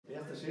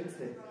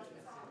Schönste.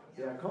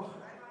 Der Koch.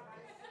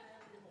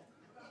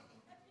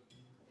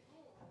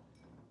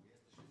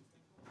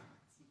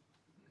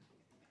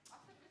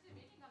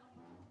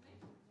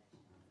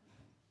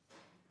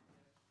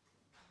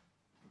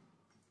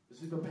 Das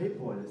ist über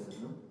PayPal, ist das,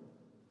 ne?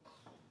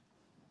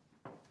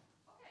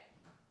 Okay.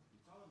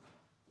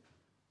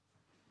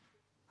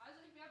 Also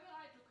ich wäre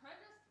bereit, du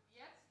könntest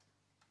jetzt...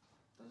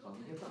 Das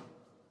fange ich jetzt an.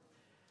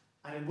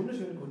 Einen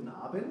wunderschönen guten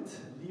Abend,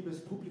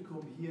 liebes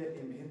Publikum hier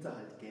im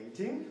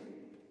Hinterhalt-Gelting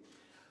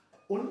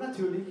und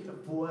natürlich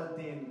vor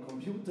den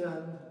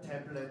Computern,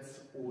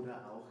 Tablets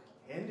oder auch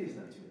Handys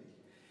natürlich.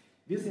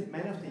 Wir sind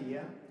Man of the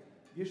Year,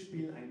 wir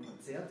spielen ein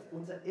Konzert,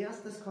 unser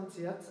erstes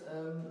Konzert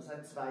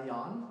seit 2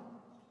 Jahren,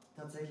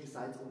 tatsächlich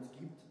seit es uns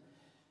gibt.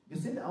 Wir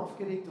sind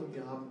aufgeregt und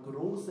wir haben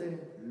große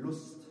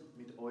Lust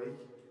mit euch,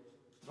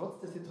 trotz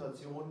der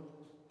Situation,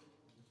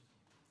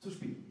 zu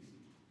spielen.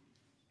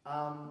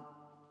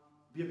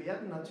 Wir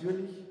werden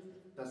natürlich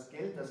das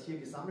Geld, das hier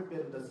gesammelt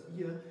wird und das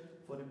ihr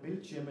vor den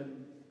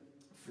Bildschirmen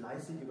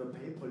fleißig über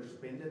PayPal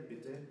spendet,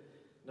 bitte,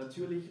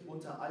 natürlich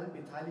unter allen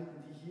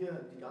Beteiligten, die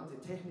hier die ganze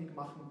Technik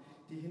machen,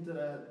 die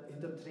hinter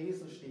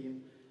Tresen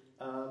stehen,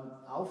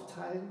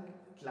 aufteilen,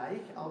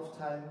 gleich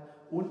aufteilen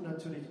und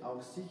natürlich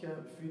auch sicher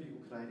für die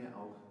Ukraine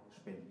auch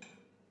spenden.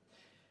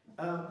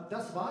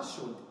 Das war's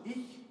schon.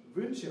 Ich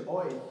wünsche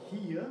euch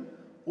hier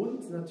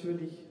und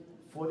natürlich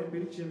vor den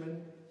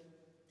Bildschirmen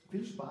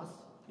viel Spaß.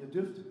 Ihr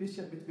dürft ein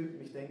bisschen mitwirken,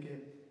 ich denke,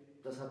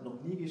 das hat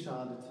noch nie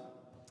geschadet.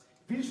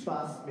 Viel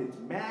Spaß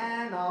mit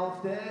Man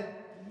of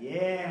the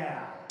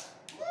Year!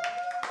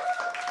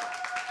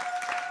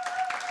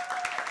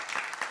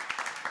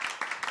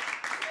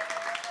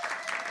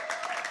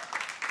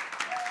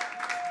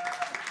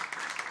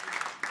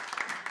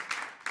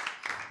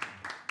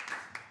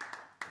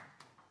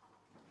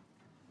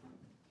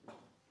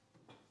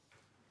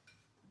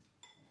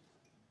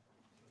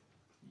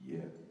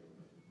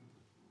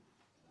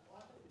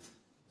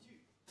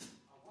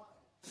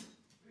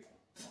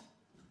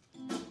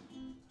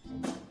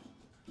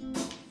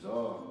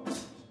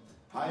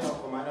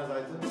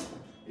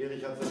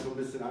 Erich hat es ja schon ein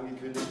bisschen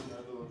angekündigt.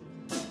 Also,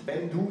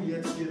 wenn du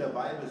jetzt hier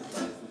dabei bist,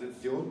 du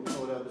sitzt hier unten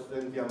oder bist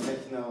irgendwie am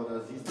Rechner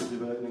oder siehst es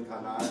über irgendeinen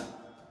Kanal,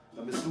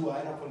 dann bist du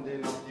einer von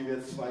denen, auf die wir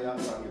jetzt 2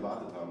 Jahre lang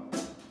gewartet haben.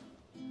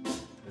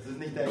 Es ist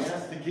nicht der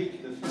erste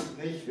Gig, das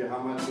stimmt nicht. Wir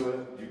haben halt nur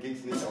die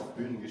Gigs nicht auf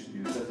Bühnen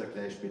gespielt. Das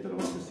erkläre ich später noch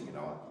ein bisschen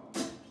genauer.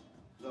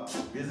 So,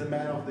 wir sind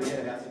Man of the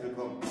Year. Herzlich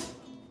willkommen.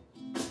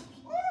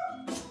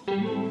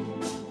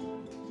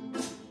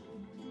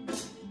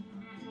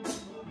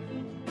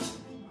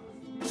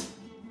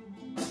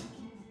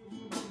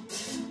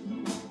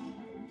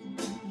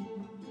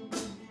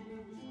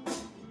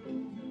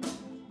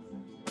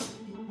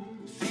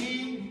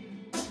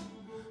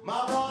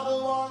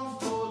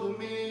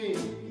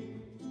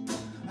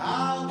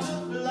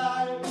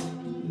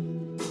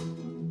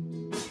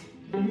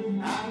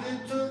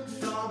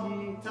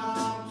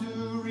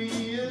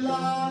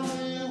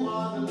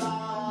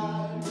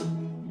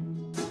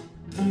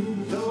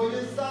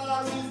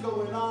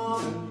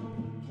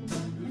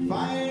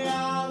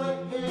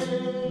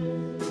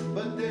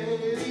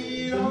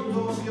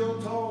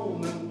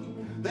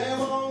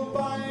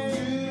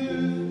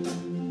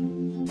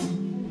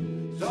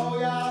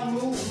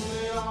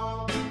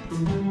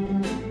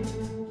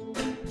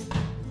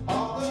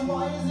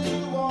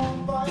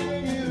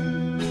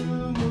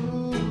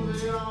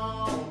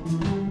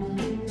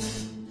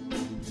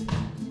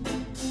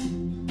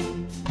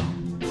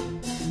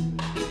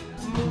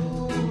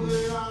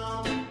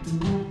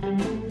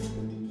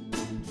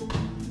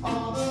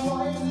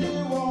 Otherwise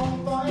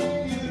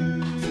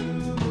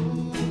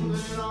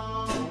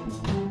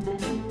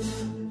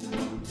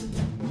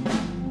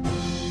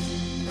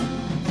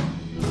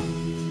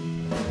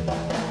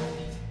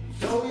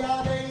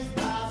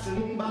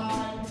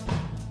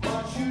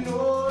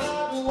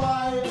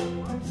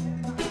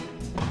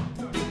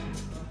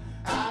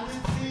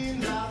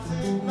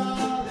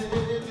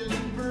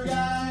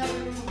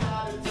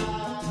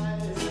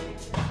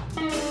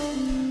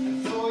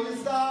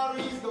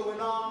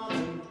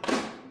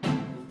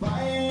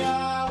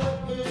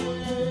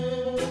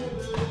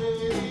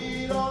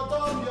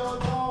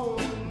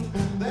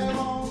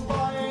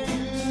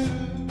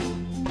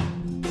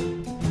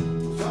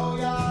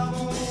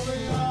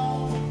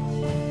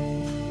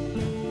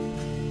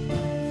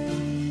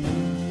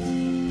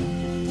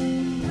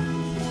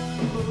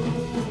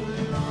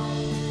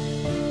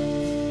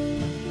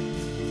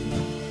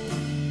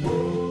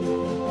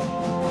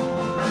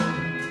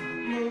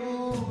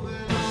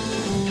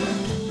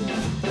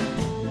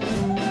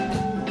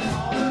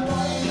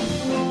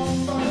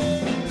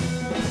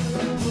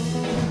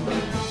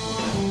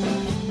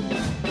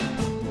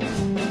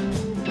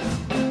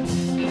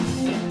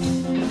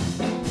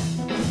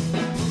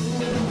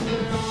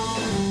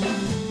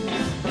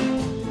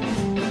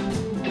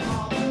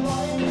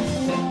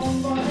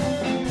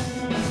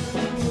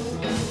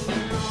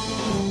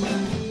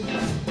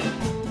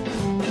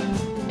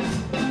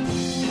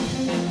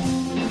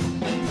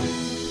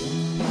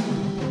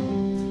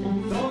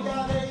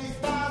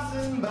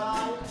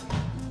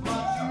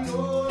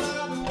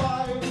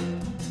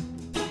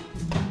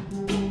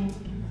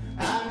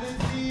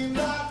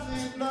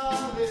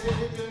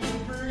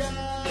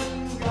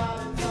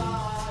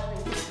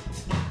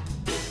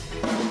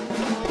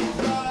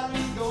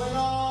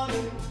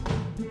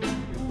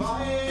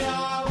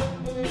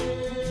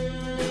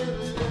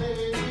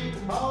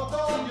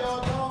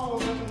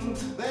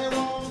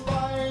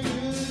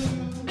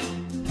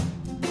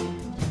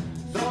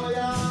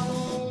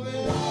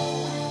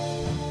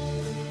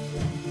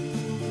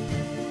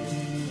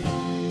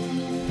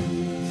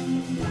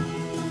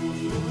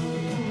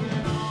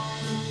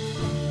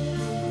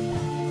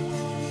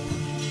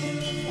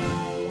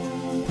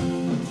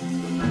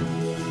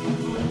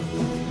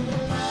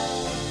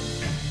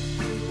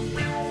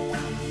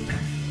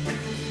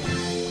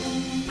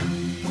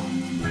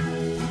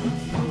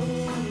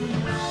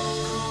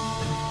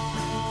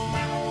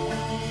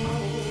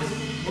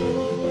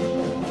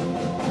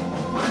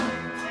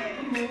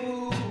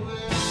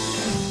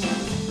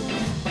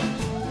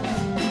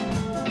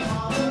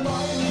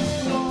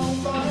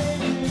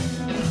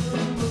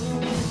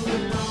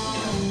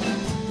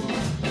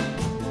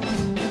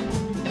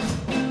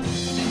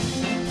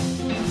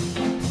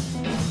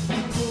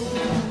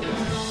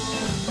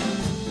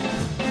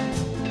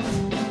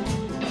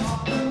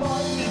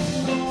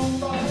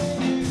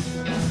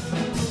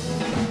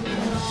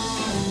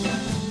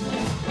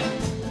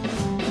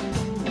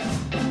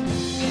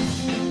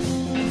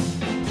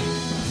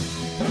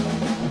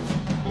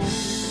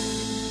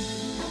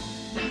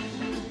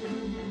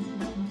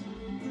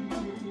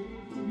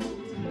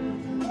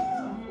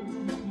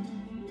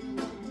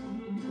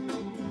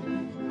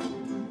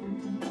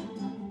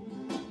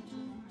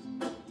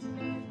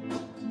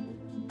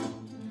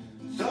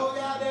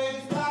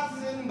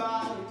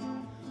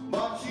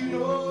you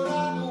know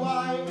that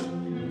why.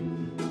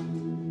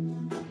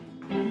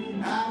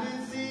 And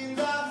it seems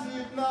as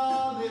if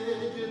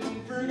knowledge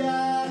and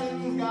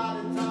forgetting's got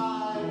a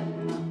time.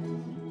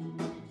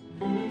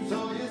 So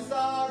your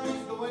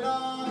story's going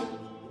on,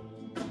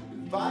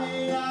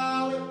 find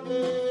out if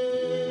they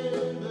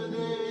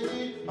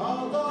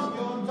out of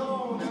your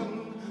tone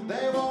and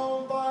they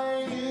won't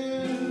find you.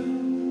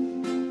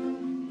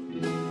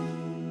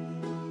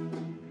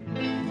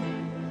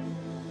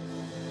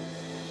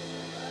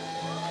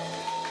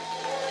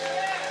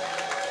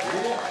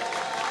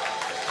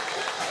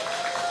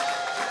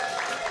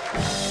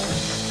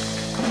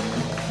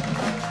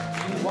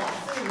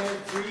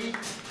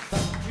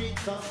 Some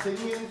streets are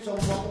singing,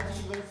 some won't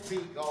even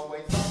speak.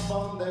 Always up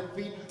on their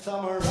feet,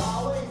 some are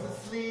always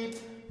asleep.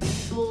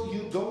 People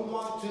you don't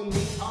want to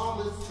meet on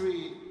the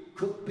street.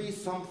 Could be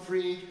some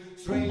freak,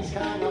 strange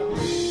kind of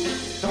freak.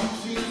 Some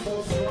seem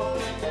so strong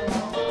and some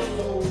others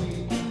so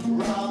weak.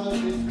 Rather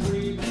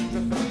discreet, to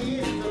be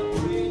is a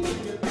freak.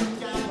 If you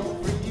think I'm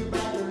a freak, you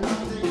better not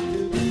think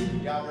to be.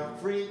 You're a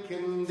freak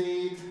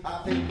indeed, I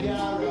think you're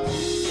a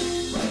freak.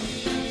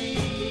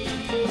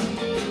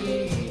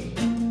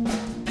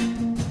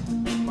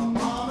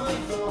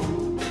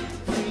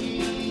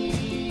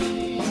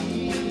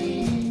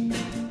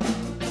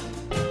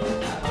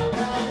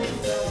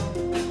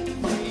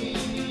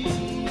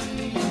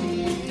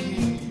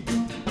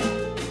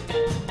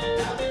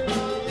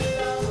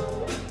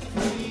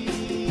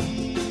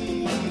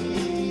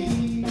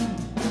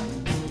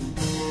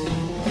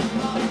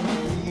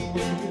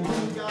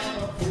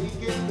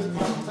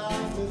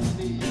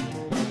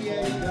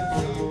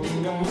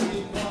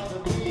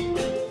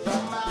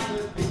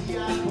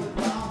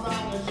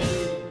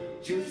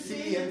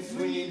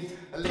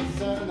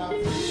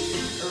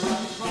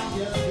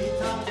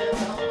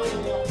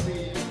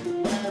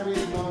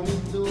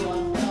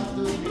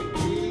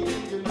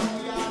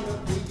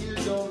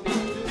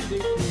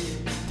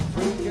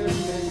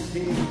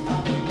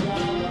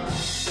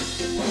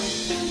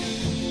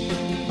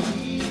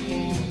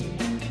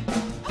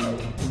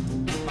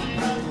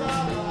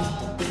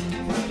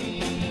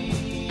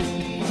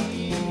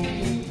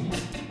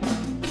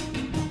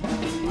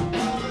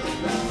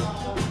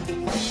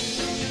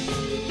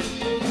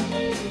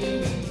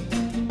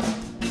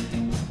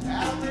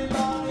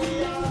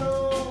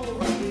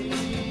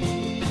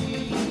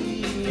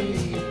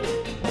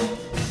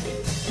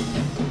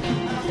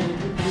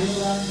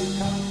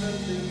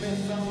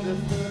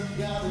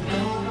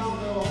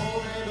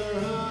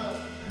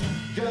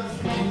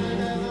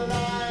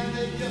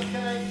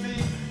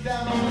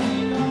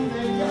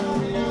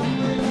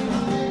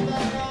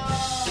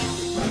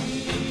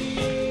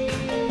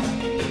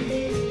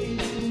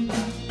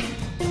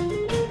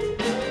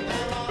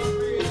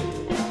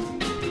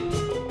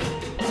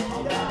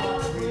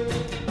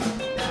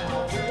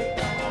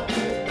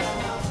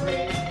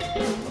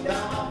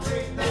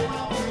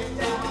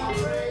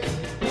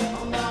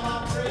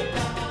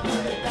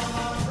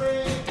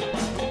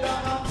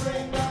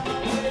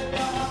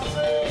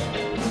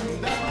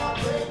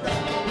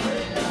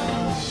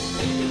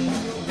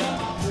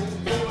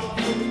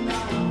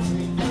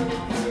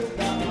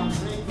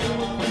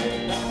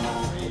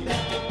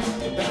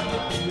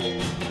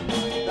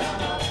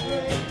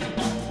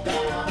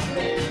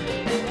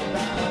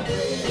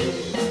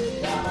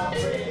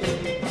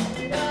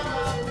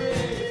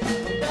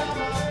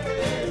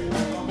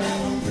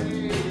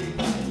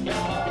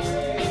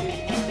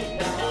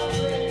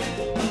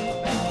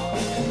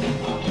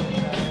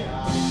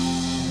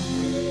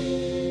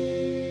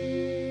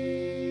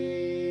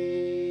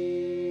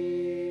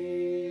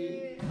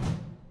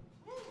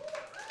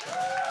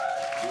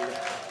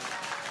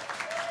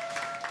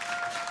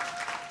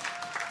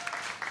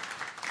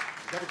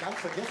 Ich habe ganz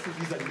vergessen,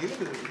 dieser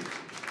Nebel.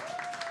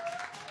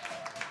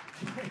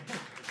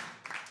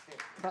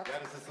 Ja,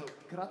 das ist so.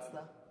 Kratzt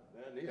da?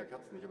 Nee, er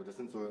kratzt nicht, aber das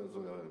sind so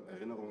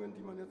Erinnerungen,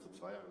 die man jetzt so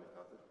 2 Jahre nicht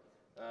hatte.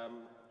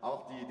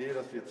 Auch die Idee,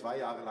 dass wir 2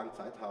 Jahre lang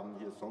Zeit haben,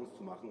 hier Songs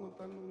zu machen und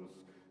dann uns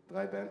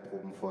 3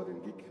 Bandproben vor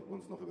dem Gig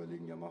uns noch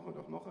überlegen, ja, machen wir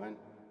doch noch einen.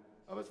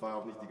 Aber es war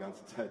auch nicht die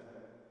ganze Zeit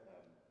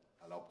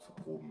erlaubt zu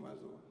proben,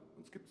 also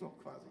uns gibt es noch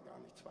quasi gar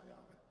nicht 2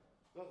 Jahre.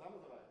 So, was haben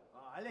wir soweit?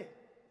 Alle.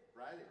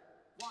 Riley.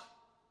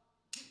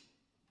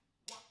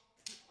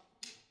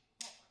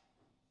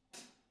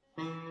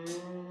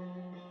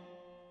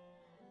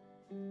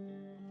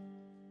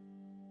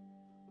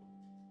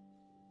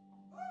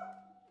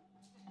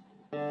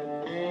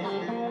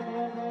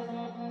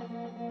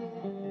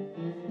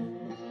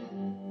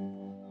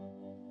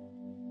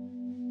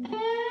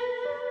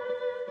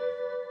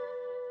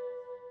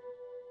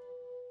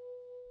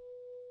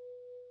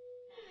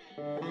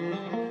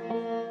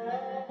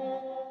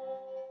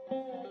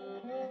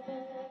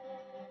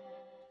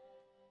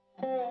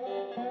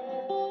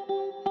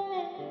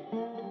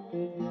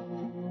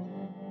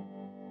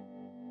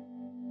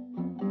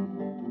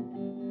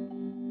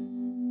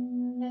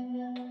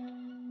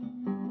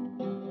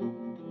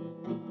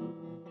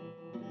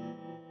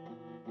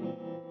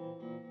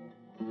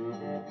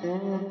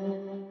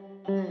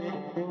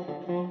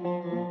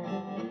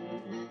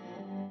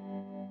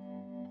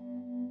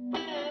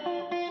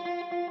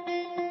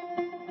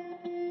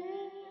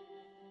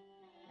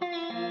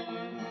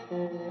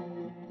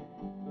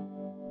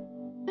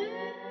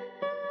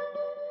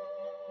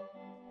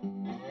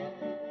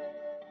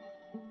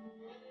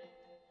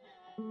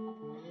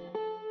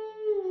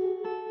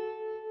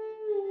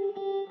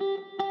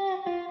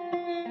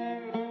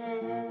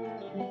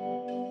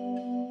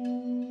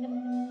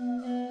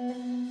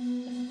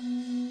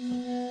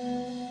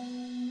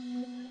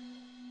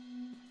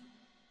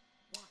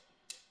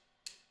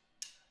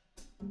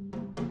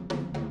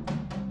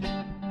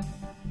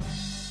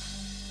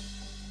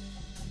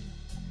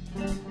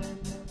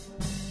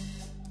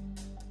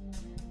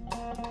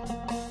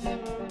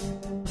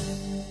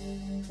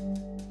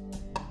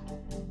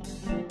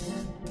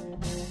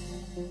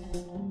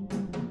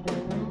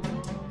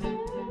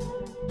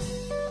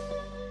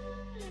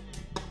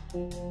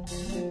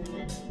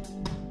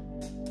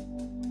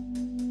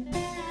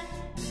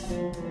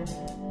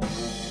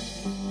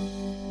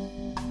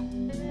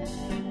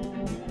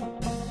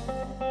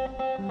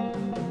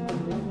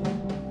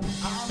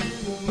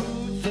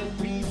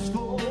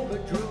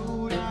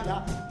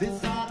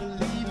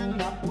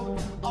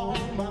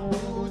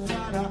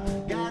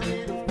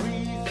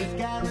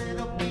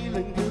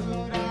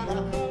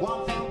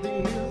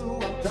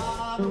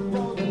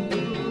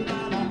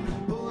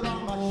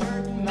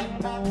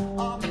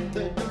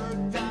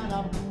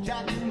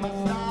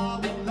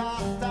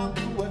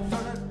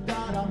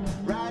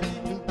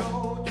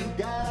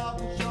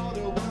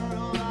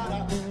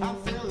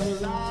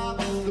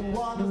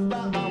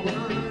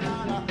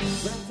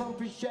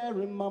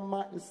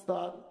 mind is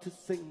starting to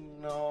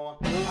sing now.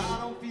 I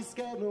don't feel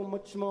scared no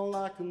much more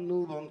like a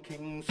newborn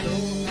king. So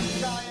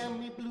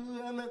Miami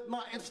blue and at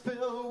night it's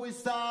filled with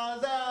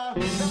stars. I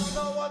don't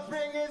know what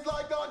spring is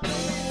like on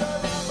Jupiter.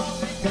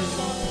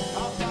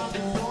 Outside the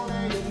door,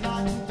 day and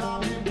night, and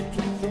time in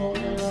between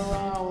floating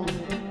around.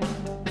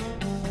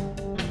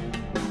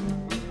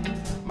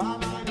 My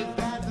mind is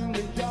dancing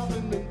and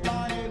jumping and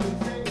flying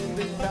and singing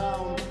this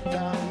down,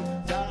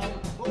 down, down.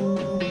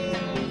 Ooh.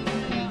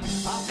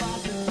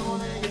 Outside the door,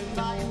 day and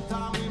night, and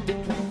time in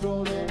between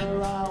floating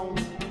around.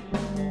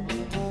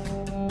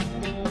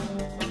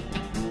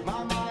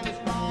 My mind is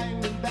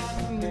flying and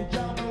dancing and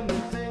jumping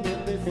and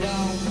singing this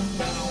down,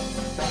 down,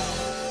 down.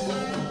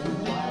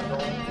 Ooh, I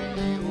don't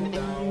feel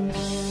down.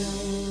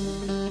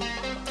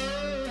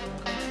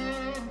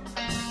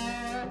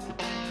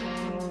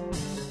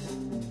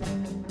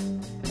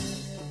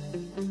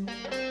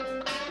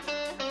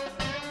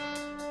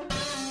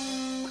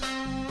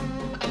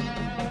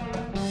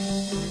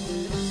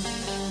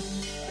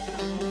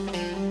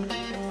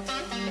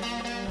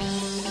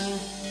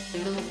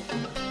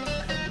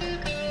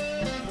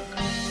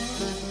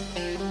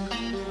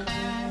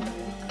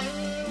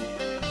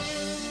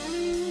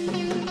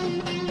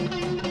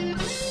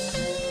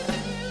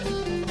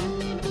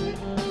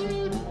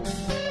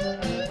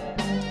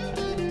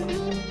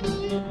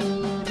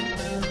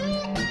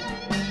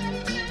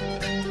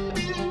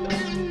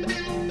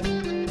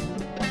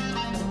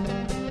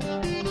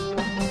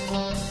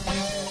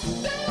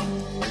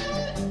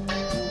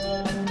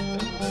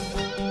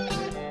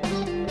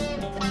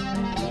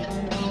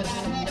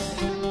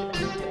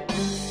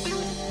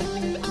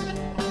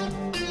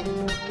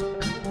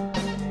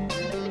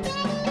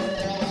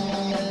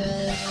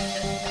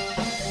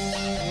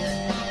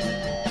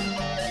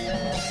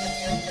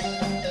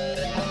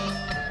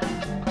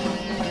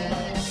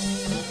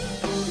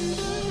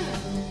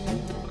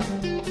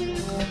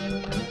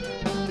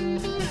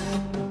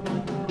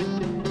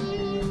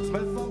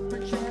 Smell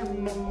something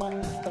sharing my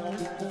mind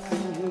starting to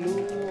sing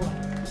low.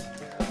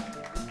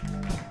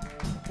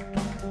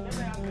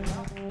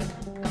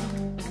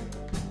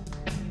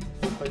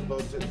 Something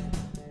about it.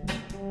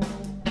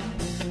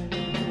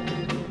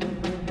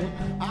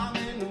 I'm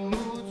in the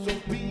mood so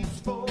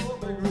peaceful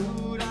but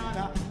rude, and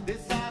I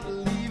decide to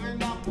leave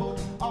and I put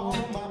all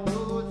my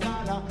blues,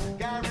 and I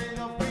carried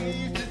off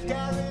peace, just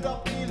carried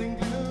off feeling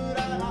good,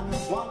 and I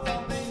want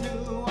something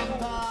new. I'm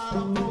tired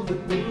of frozen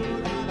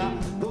food, and I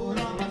put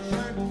on my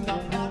shirt and I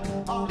got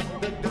off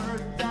the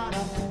dirt, and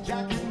I'm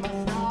jacking my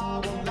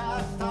style one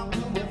last time to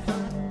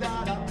assert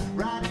that I'm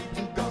ready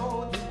to go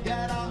to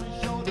get out and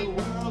show the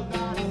world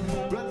that I'm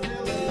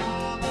still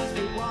alive. I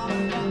still wanna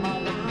get my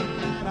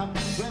word, and I'm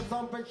with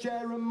some fresh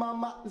air in my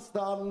mouth and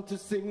starting to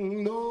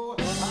sing. No, I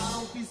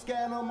don't feel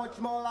scared no much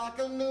more like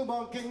a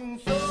newborn king.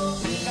 So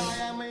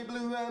Miami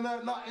blue and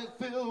at night is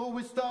filled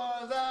with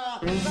stars. I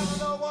don't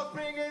know what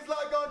spring is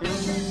like on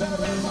Jupiter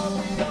and what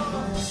we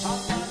are.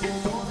 Outside the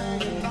door, day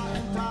and night,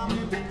 and time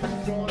in between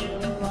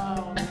strolling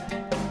around.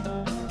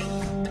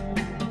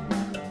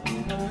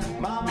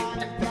 My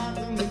mind is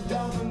dancing and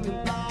jumping and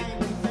flying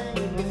and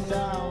singing this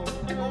down.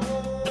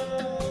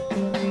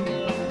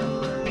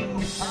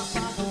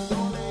 Outside the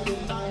door, day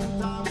and night, and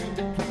time in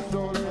between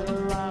strolling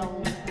around.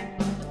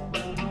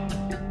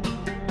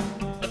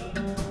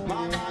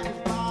 My mind is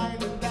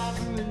flying and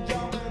dancing and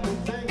jumping and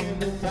singing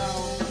this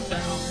down,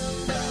 down,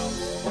 down.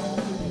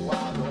 Oh, I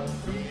don't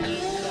feel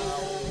down.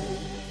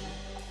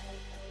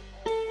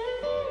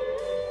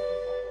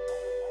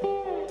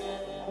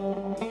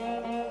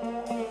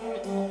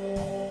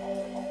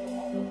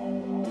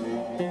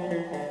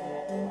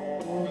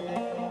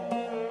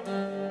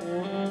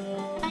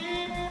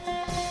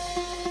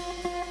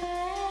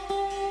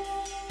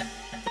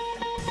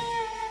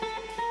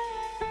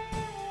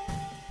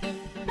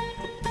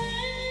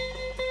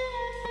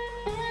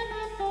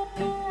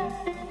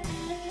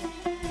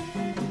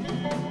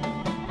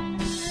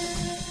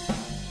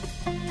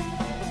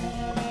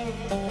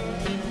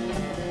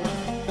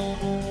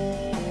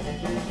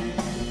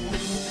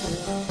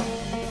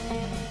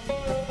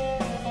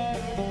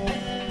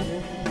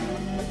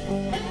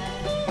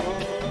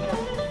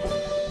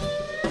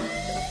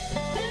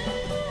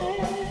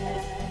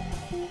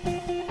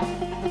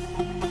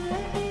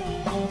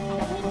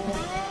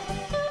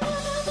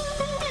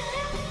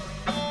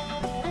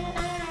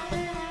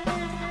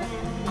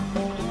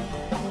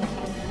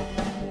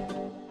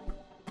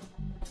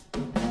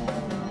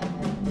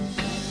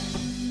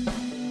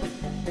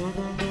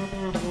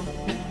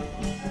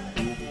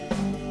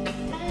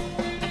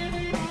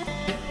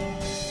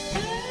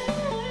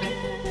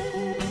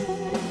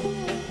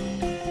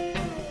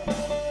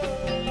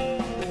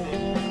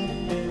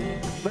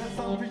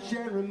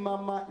 My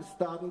mind is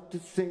starting to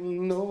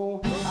sing.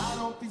 No, I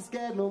don't feel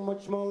scared no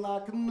much more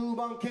like a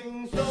newborn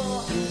king. So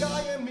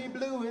Miami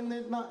blue and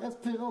at night is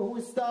filled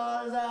with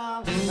stars.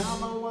 I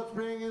know what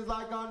spring is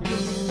like on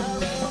Jupiter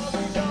and what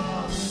we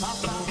are.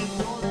 Outside the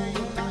door, day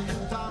and night,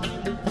 and time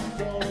in between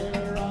strolling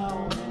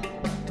around.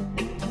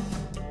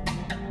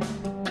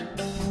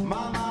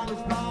 My mind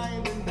is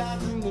flying and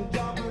dancing and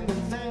jumping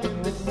and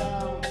singing this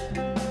sound.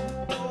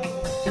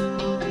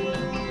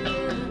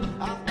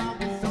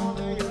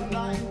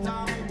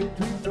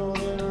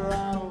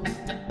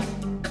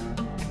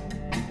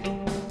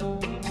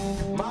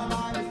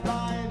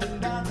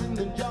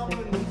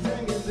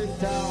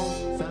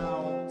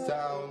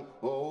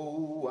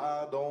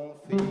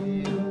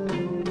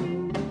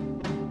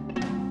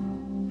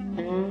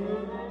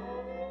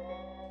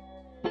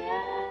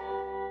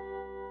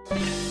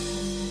 Also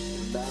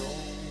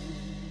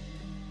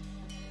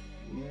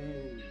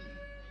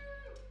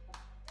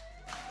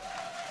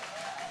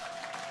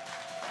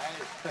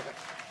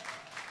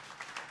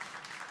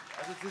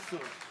es ist so.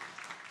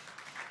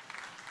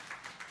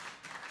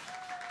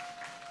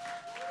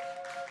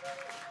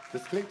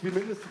 Das klingt wie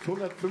mindestens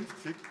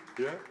 150.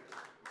 Ja?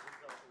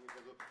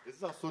 Es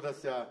ist auch so,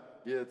 dass ja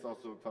wir jetzt auch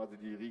so quasi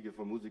die Riege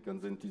von Musikern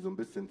sind, die so ein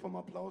bisschen vom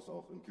Applaus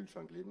auch im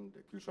Kühlschrank leben.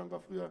 Der Kühlschrank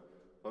war früher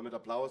voll mit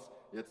Applaus.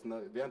 Jetzt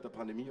während der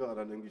Pandemie war er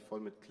dann irgendwie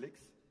voll mit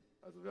Klicks.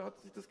 Also wer hat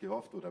sich das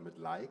gehofft oder mit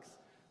Likes.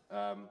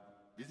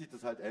 Wie sich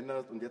das halt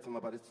ändert und jetzt haben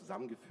wir beides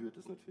zusammengeführt,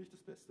 ist natürlich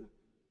das Beste.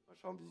 Mal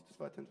schauen, wie sich das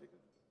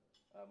weiterentwickelt.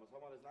 Was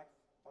haben wir das nachts?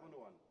 Haben wir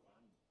nur an?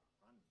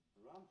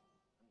 Run.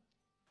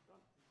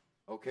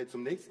 Okay,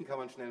 zum nächsten kann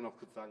man schnell noch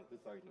kurz sagen,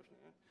 das sage ich noch schnell.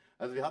 Ja.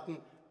 Also wir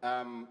hatten,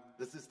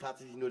 das ist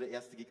tatsächlich nur der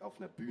erste Gig auf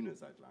einer Bühne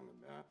seit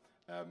langem.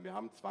 Ja. Wir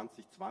haben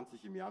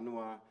 2020 im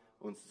Januar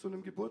uns zu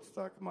einem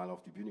Geburtstag mal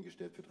auf die Bühne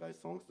gestellt für 3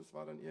 Songs, das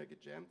war dann eher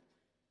gejammt.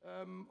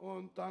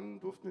 Und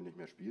dann durften wir nicht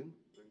mehr spielen,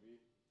 irgendwie,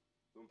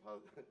 so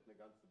eine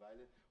ganze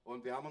Weile.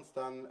 Und wir haben uns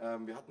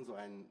dann, wir hatten so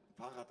einen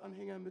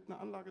Fahrradanhänger mit einer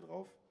Anlage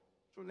drauf,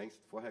 schon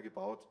längst vorher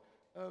gebaut,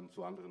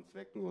 zu anderen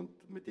Zwecken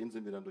und mit dem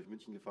sind wir dann durch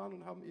München gefahren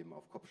und haben eben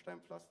auf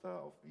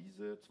Kopfsteinpflaster, auf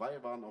Wiese,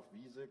 2 waren auf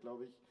Wiese,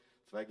 glaube ich,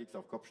 2 Gigs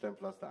auf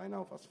Kopfsteinpflaster, einer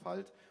auf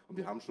Asphalt und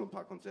wir haben schon ein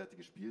paar Konzerte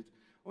gespielt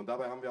und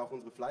dabei haben wir auch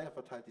unsere Flyer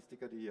verteilt, die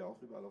Sticker, die ihr auch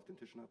überall auf den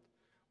Tischen habt.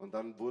 Und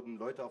dann wurden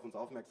Leute auf uns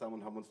aufmerksam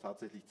und haben uns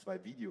tatsächlich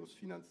 2 Videos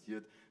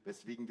finanziert,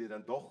 weswegen wir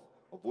dann doch,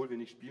 obwohl wir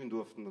nicht spielen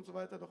durften und so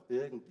weiter, doch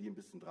irgendwie ein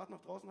bisschen Draht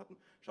nach draußen hatten.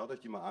 Schaut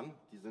euch die mal an,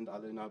 die sind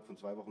alle innerhalb von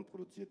 2 Wochen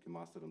produziert,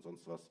 gemastert und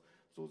sonst was.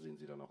 So sehen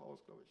sie dann auch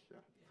aus, glaube ich. Ja.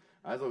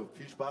 Also,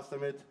 viel Spaß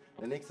damit.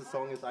 Der nächste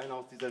Song ist einer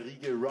aus dieser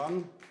Riege,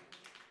 Run.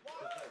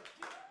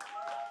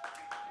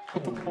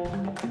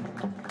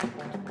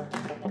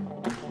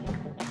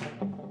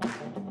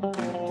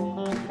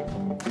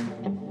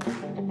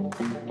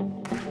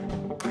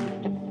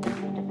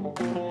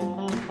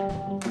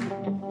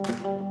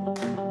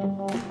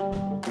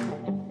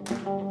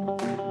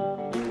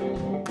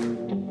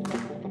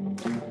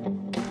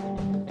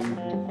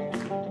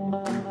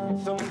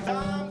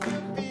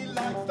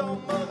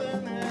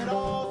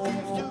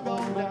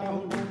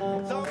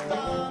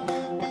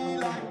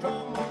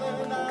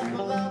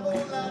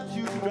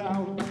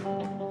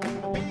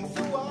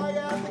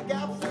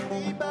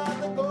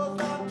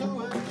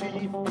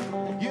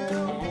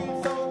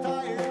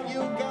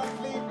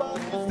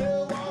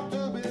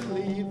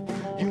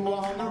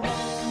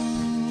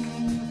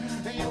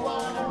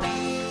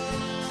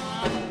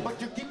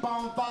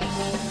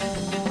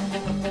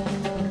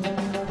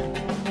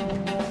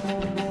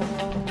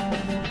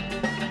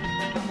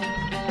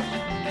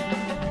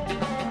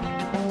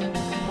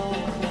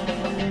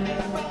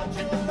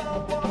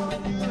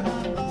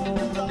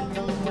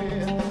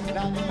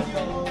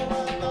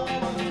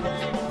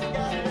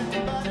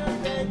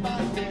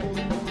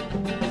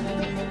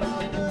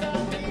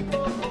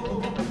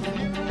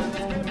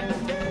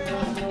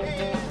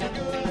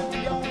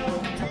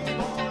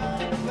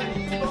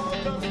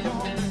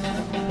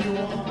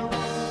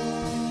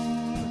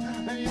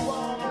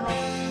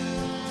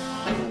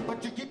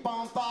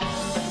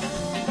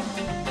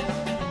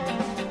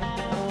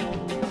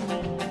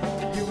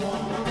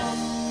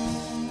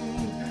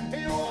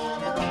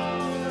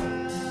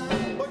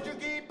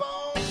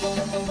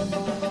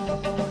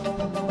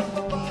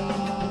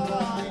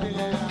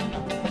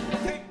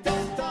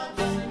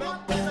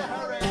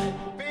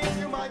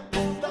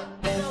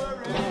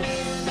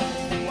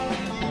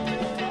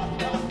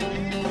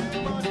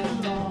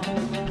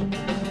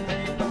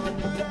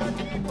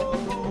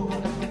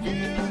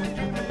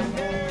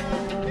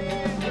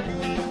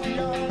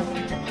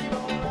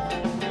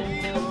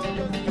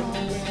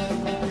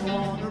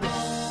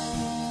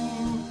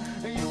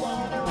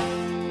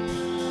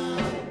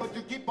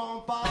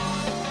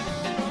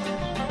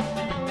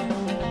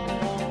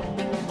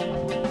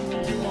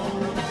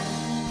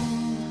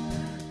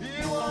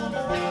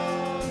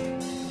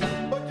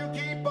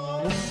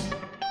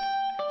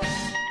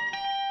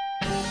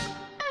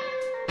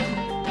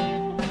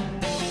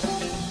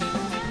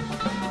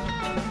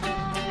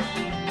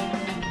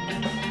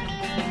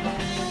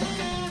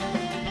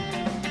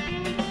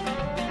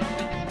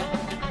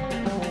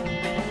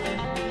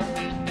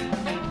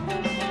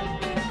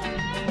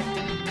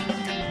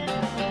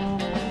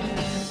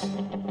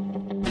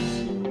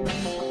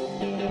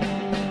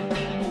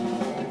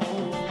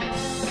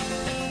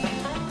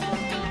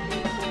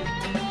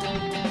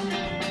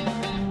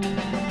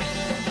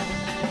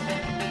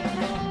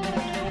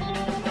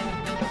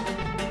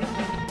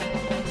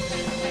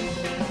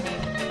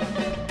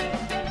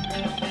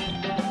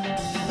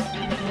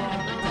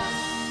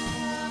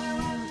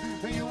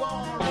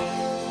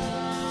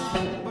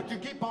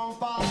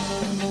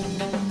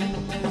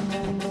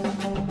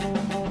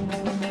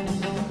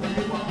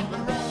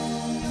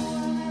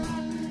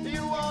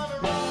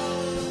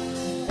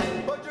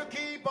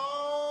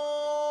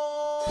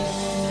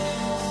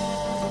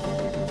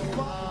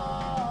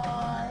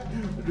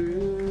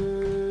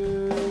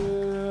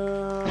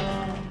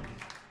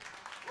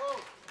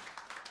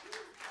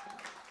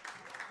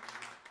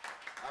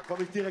 Da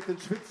komme ich direkt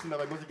ins Schwitzen,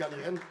 dabei muss ich gar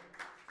nicht rennen.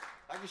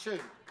 Dankeschön.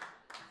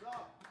 So,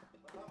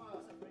 was haben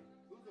wir?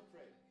 Who's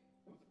afraid?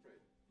 Who's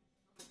afraid?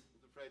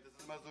 Who's afraid?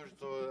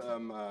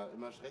 Das ist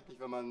immer schrecklich,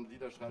 wenn man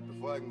Lieder schreibt,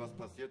 bevor irgendwas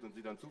passiert und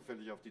sie dann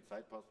zufällig auf die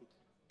Zeit passen.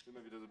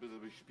 Immer wieder so ein bisschen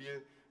durchs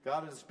Spiel.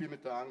 Gerade das Spiel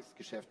mit der Angst,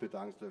 Geschäft mit der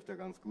Angst läuft ja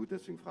ganz gut,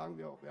 deswegen fragen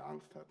wir auch, wer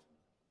Angst hat.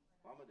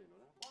 Machen wir den,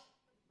 oder?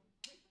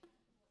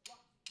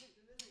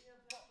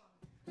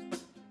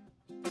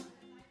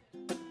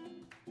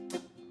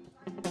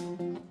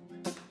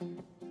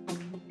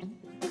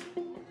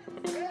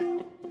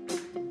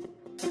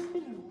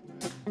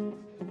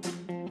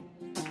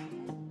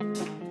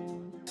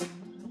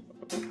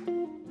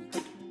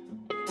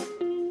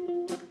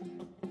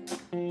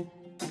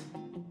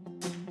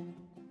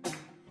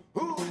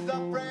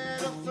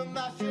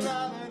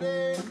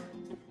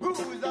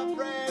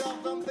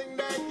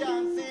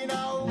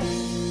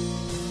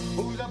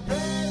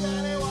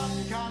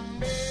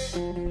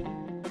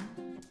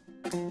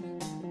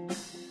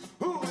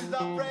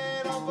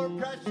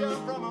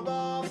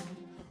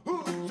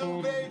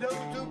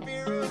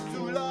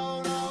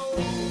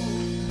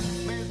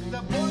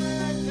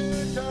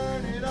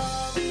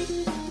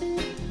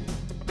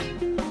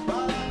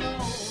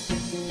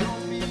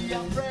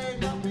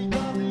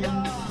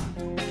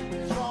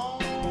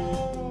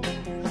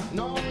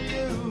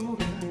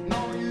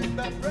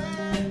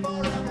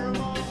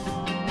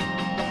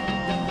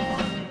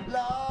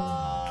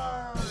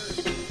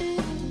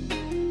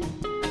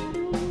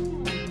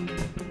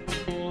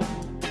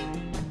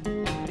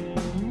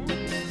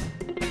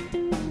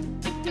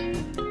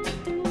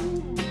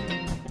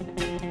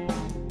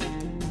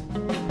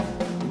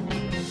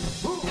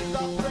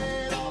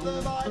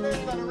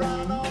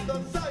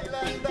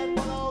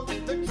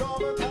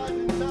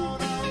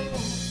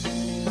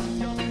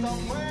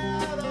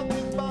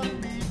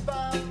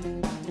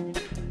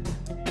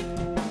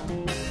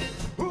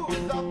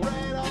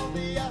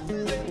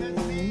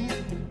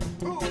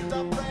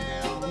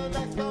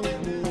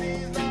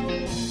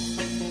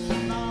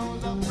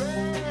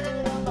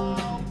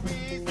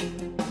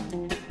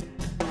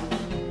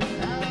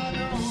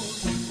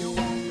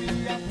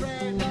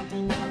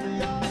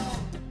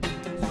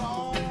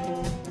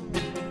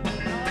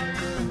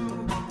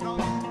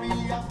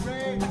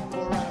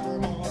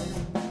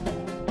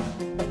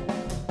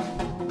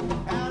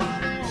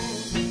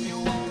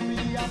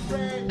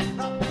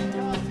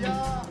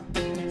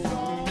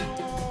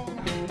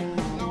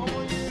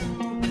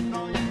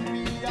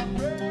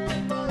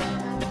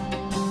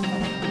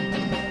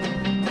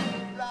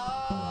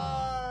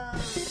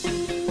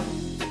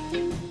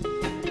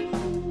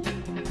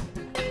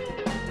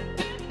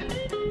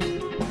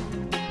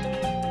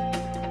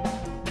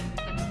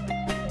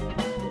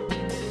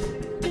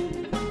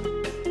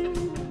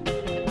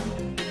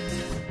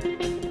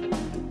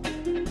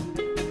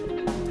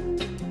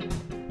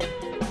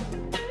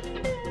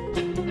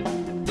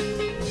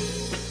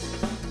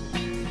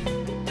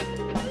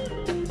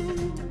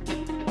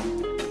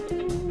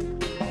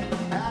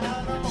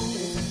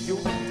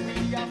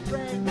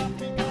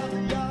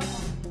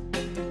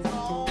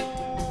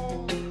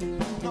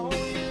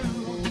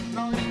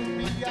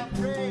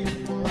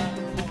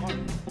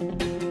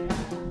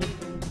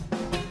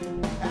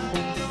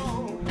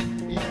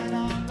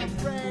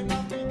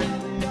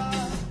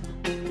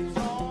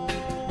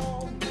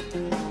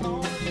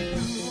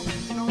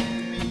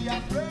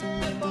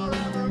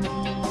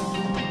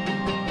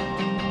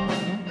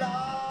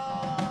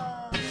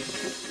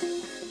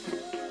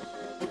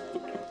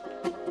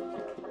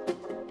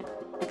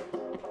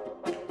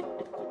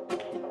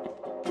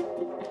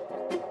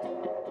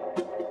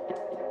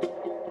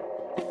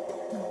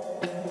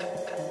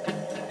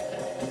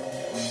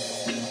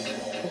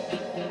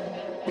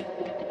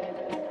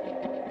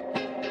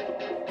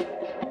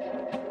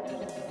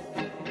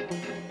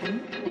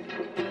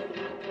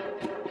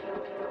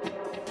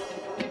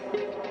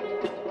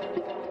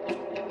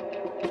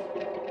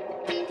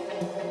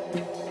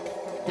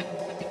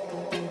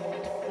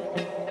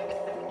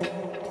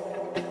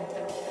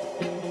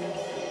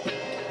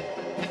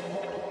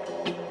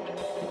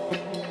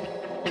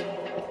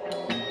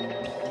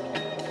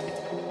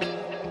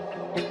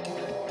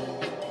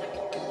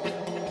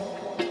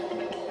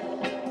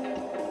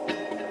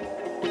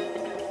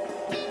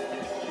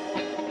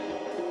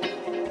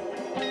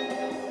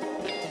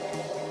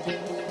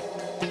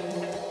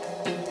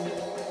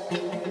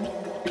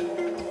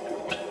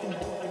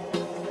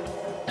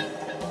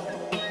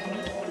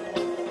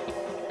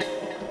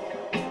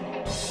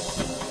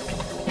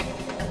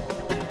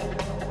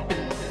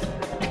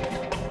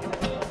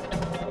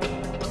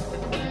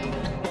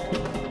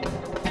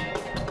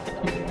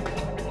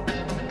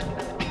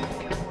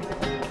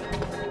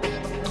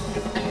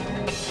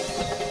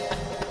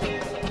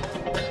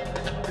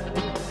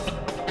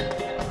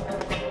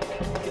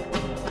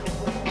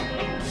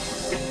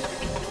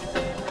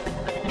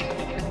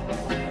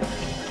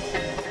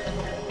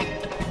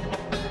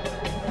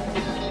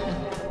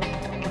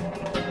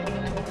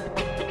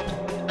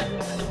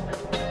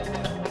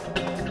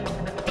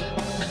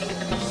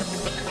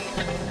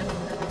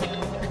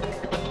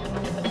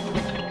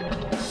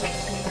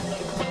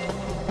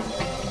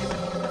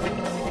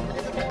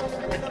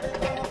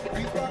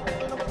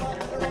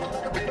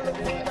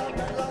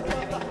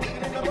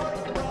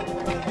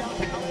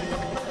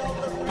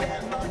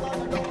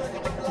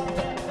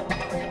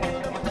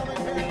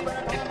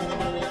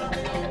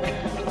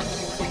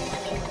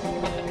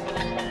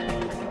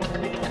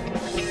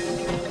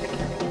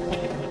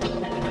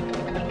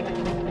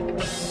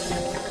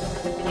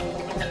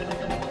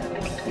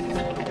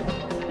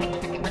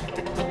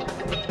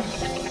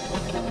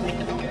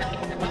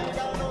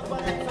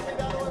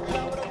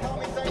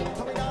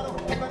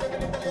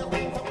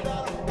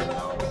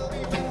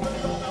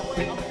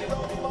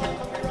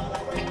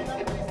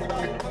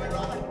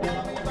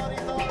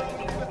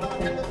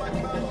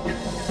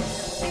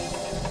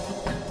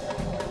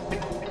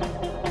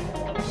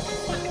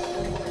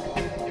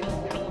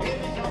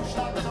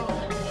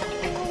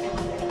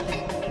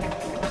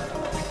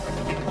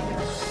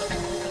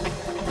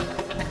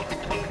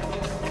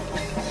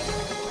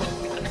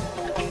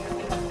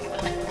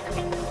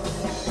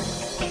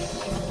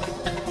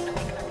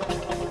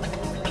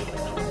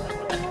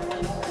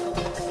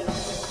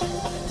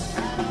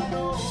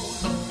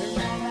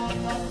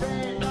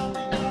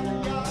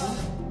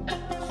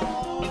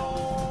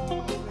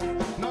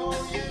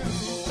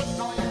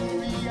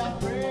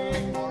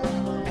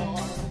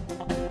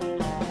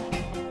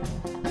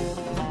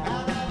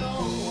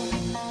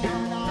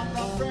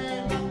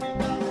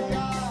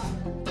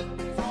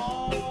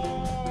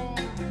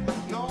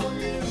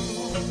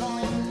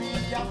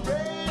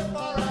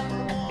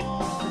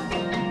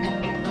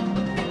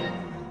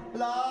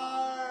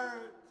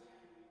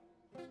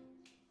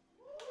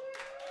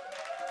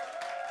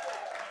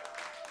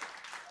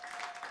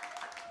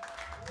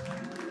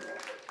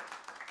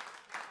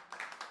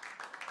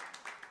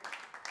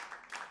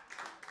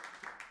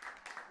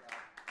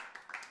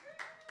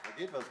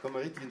 geht was, kommen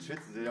wir richtig ins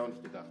Schwitzen, hätte ich auch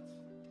nicht gedacht.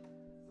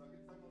 So,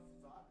 gibt's noch was zu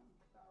sagen?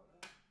 Ja,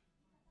 oder?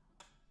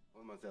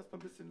 Holen wir uns erstmal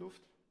ein bisschen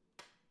Luft.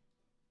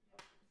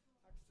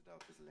 Achste da ein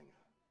bisschen länger.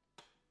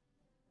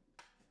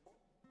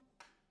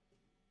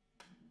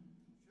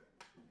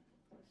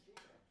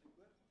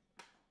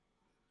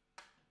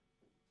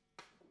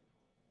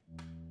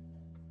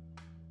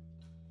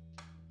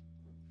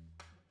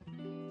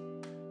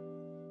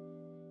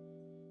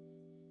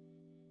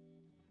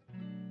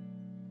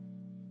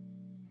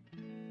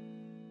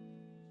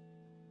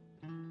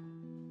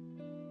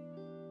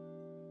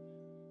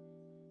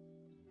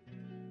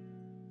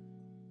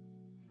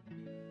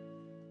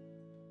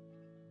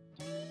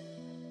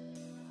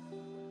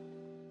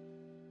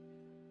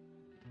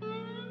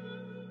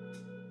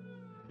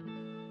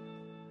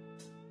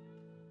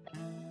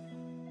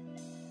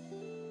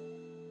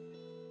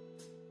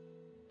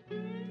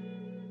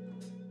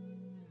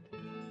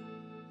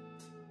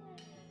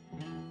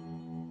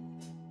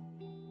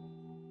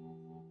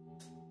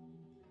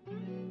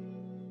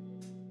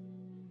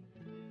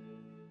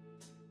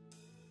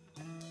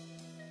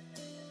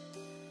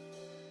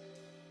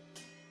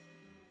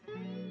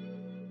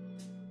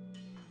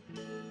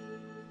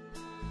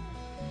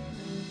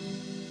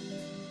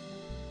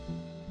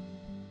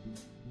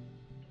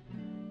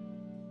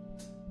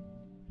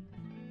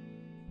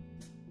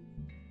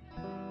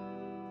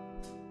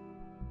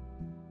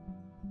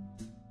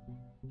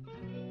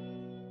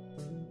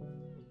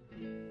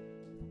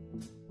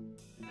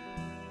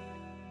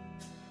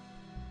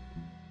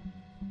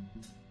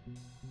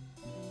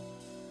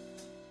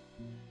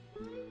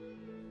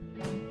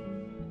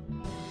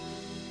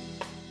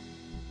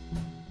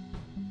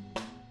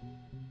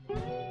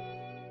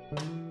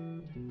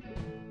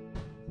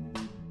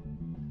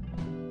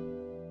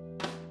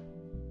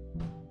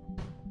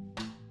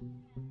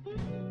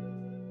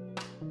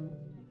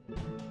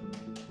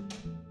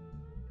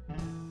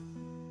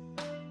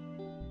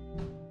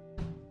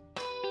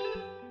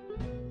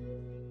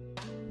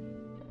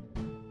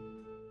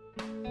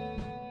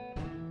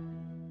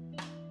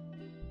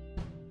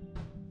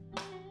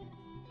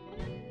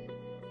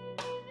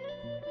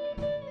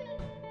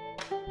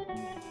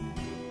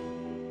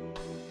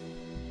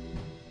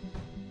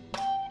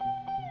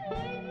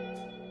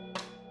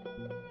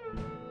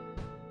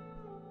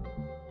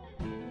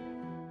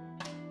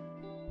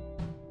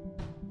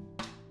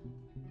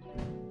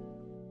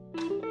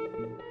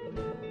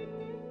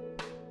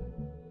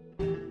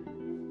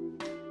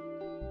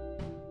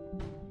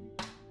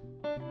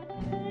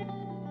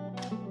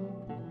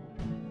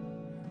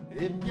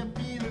 If you're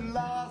feeling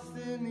lost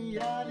in the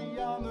alley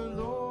on the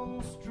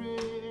long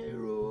straight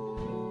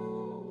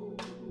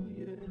road,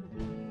 yeah.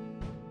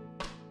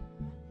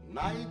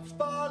 Night's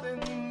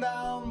falling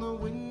down, the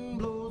wind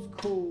blows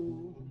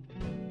cold.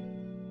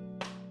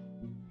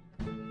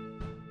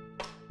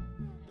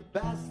 The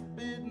best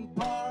bitten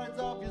parts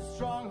of your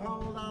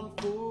stronghold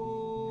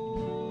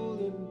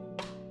unfolding,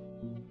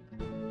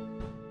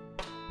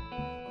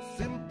 or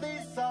simply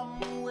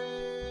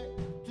somewhere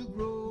to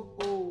grow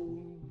old.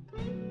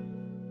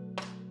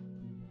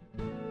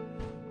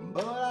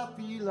 But I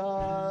feel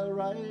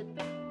alright,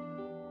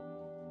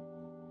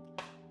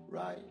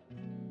 right?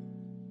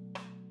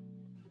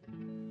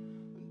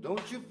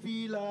 Don't you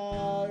feel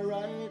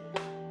alright,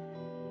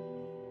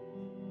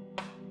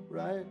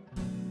 right?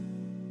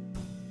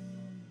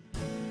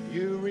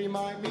 You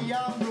remind me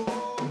I'm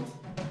wrong.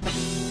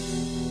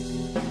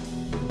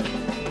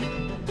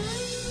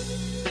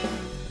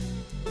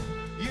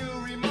 You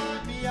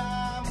remind me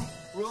I'm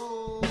wrong.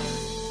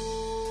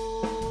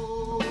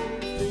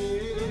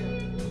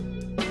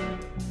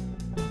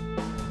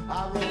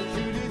 I wrote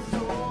you this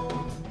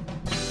song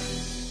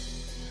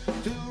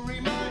to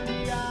remind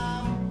me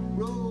I'm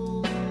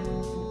wrong.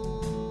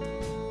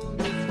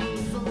 This was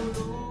so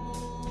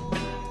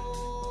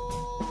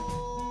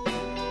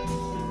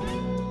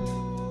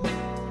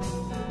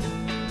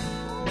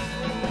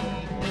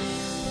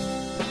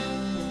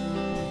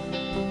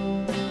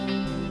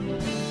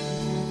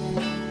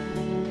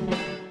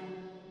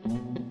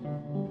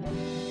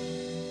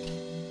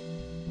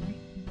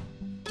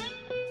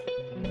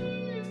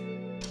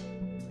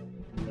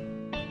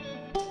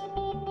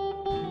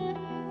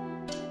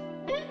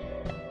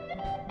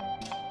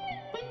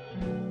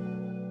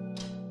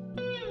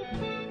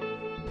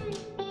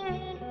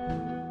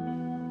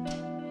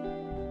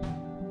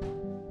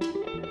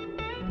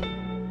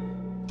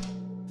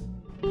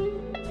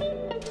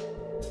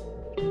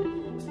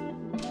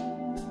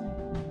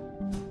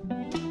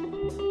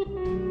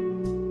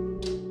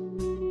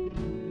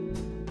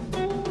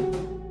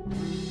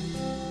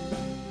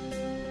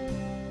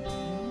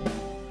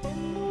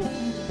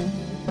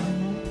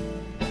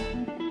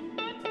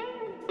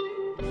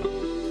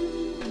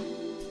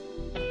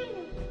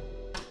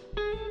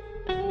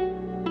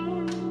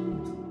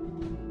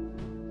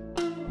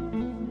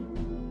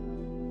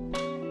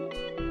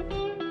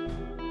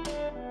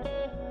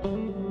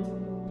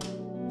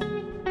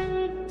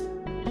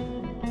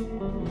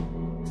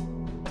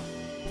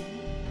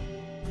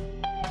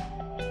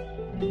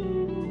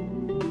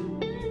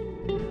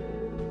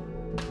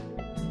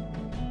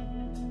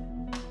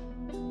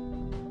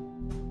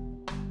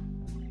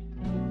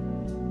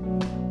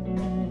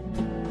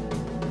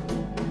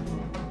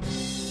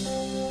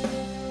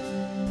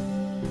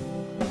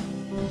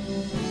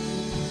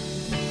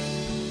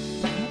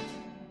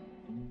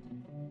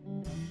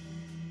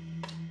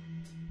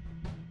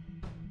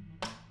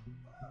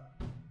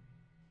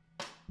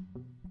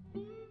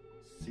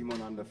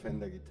an der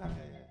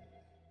Fender-Gitarre.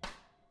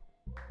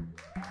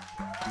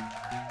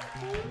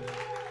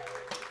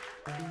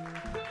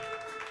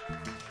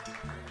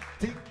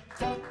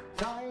 Tick-tock,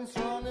 time's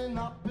running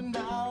up and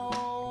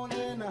down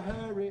in a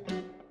hurry.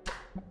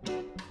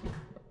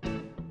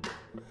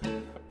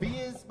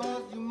 Fears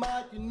buzz, you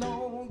might, you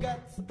know,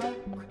 get stuck,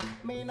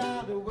 may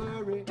not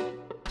worry.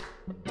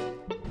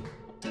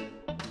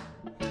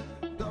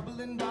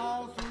 Doubling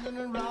down, swinging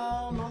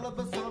around, all of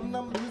a sudden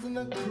I'm losing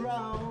the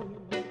crown.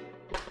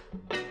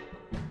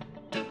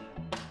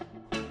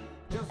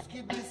 Just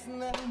keep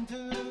listening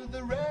to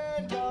the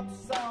raindrop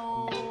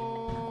sound.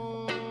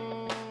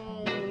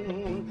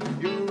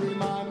 You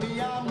remind me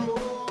I'm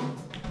wrong.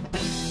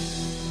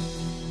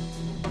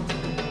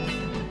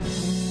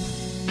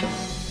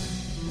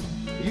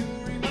 You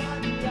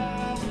remind me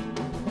I'm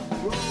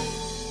wrong.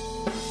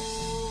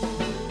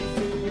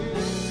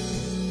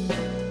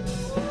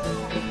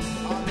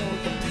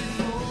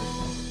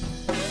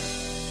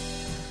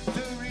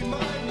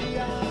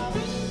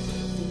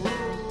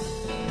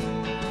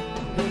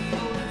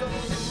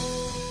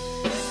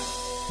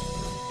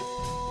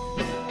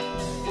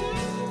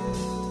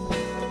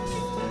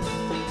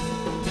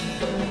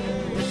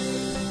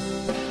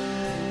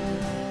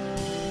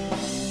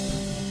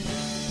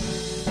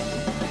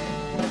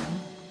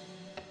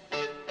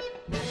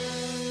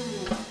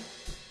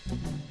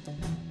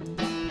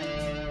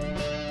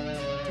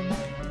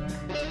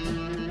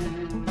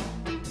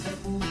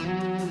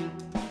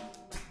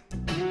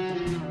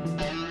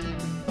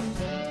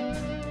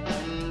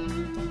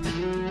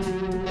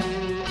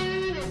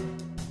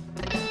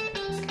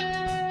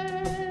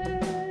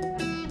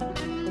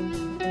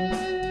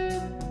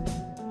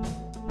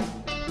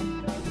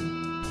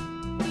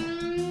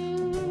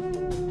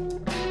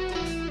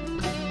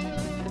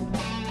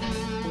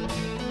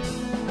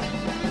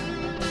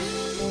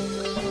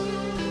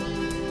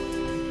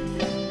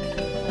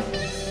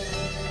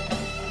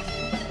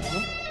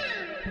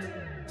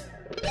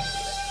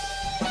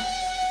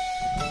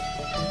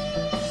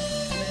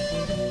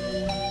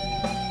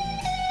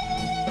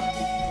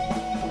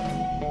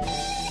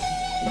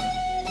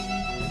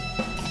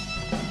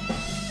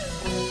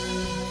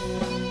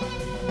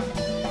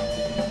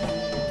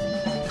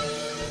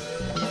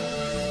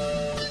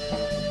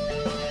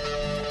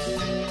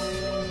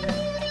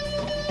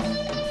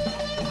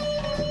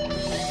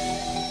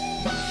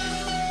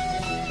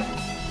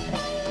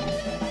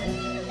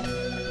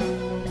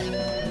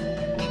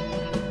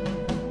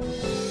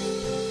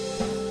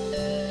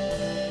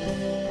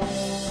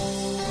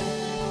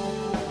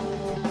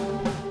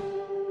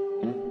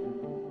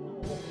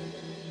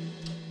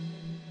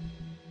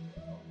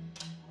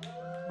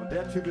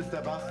 Der Typ ist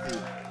der Basti.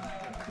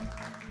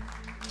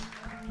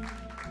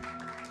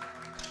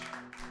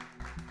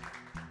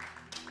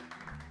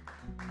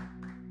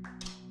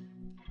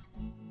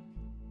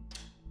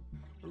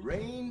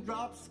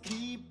 Raindrops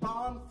keep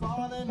on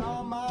falling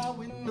on my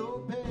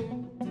window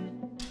pane.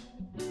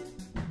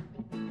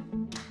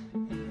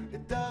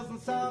 It doesn't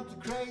sound too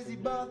crazy,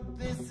 but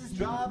this is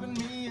driving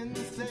me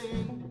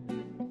insane.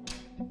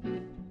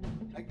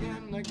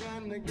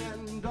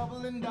 Again,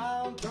 doubling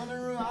down, turning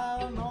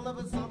around, all of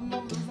a sudden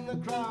I'm losing the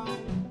crown.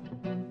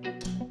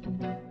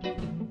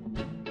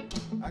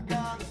 I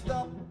gotta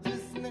stop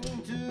listening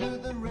to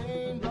the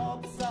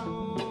raindrop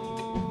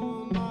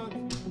sound.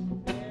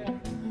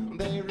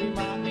 They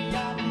remind me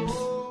I'm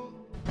wrong.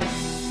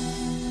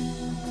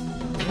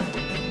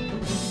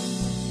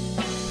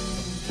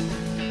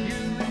 You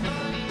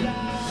remind me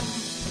I'm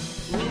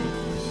wrong.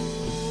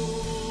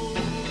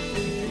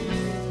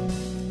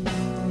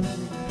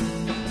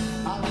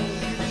 I will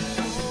give it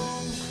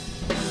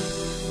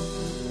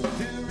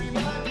to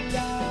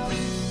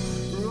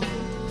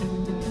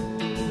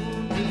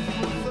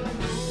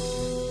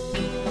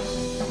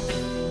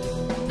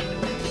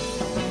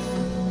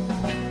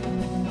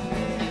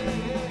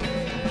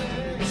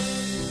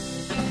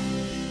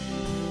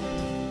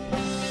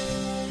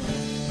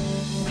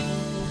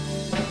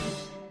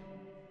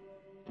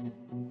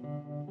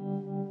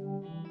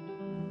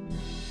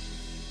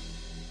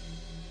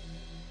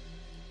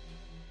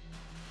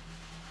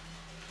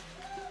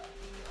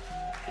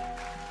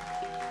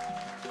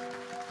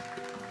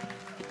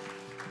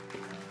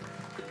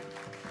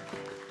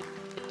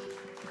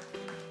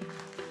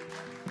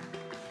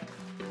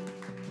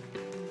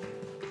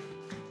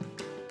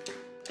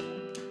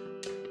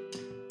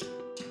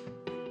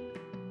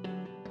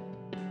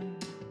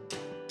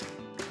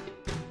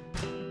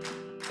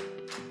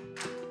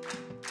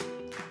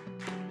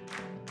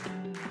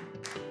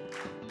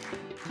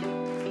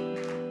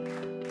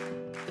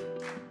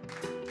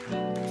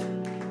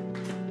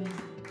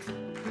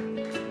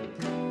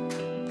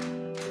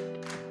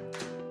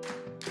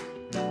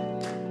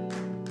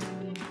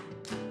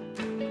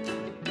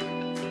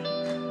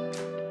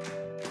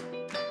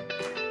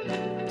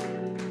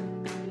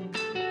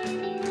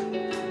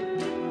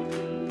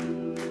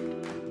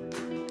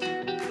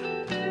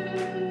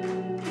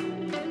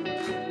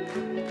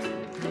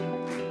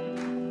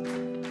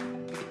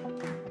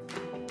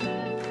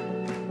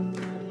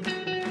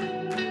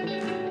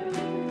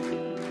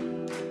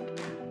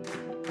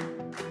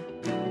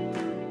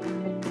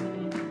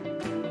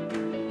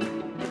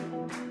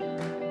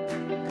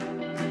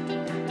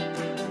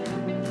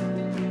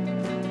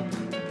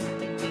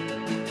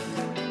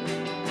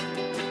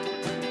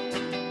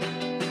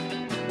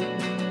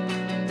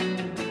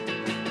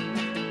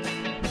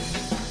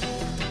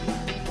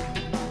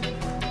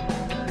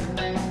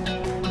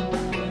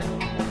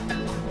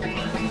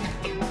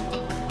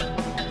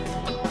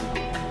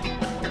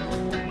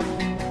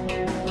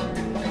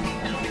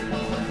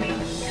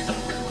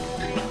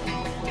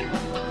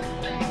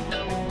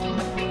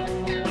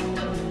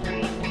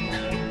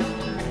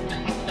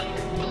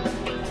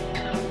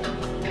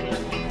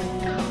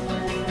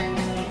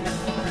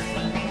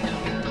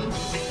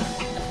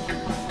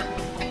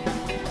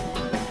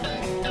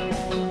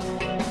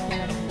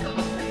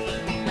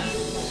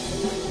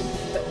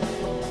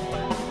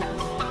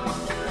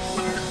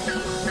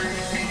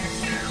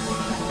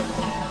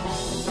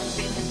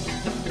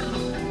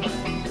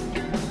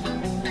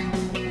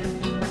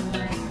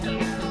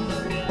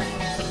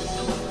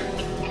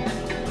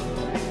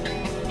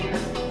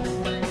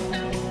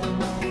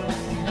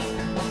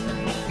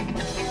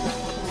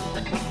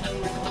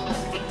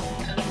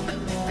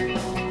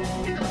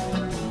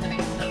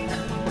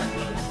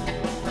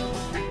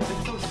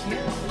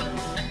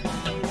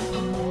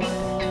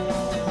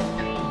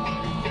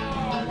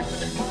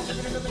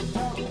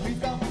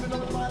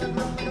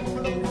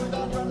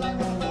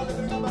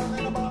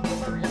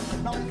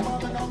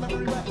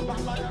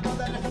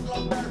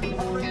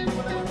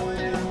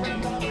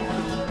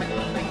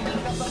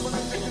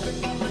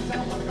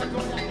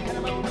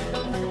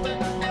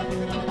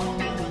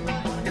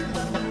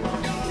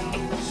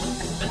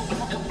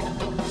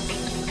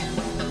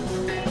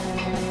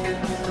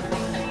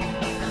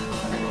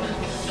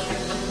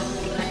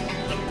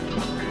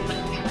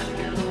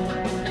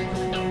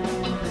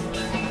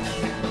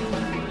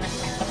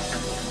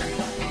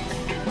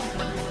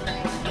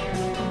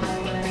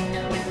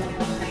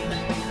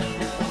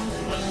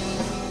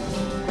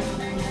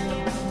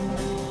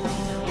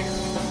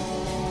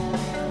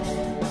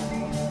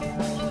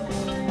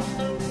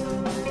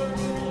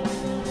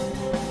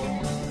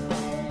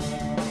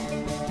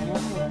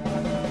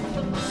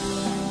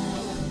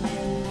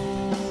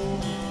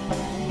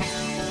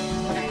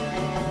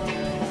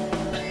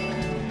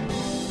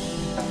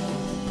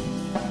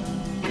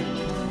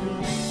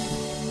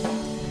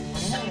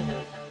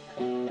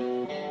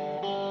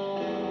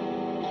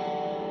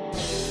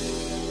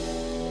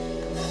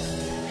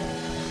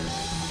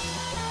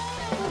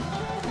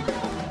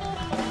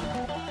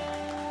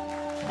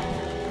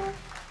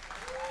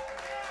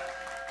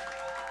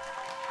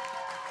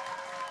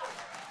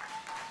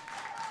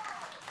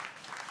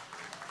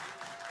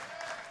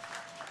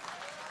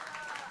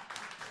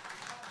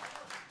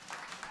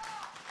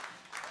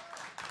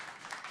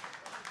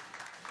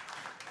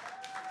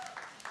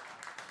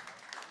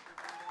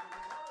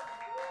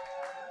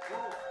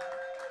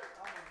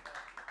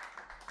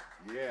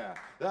Yeah.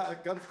 Ja,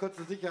 ganz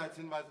kurze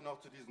Sicherheitshinweise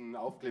noch zu diesen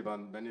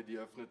Aufklebern, wenn ihr die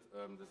öffnet.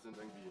 Das sind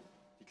irgendwie,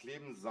 die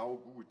kleben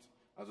saugut.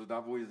 Also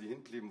da, wo ihr sie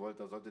hinkleben wollt,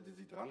 da solltet ihr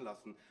sie dran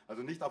lassen.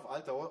 Also nicht auf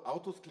alte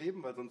Autos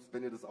kleben, weil sonst,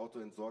 wenn ihr das Auto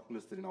entsorgt,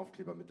 müsst ihr den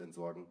Aufkleber mit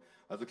entsorgen.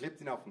 Also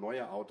klebt ihn auf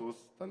neue Autos,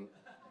 dann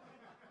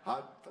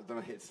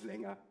hält es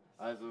länger.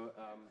 Also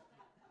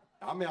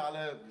haben wir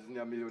alle, wir sind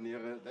ja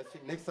Millionäre.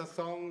 Deswegen nächster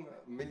Song,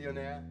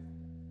 Millionär.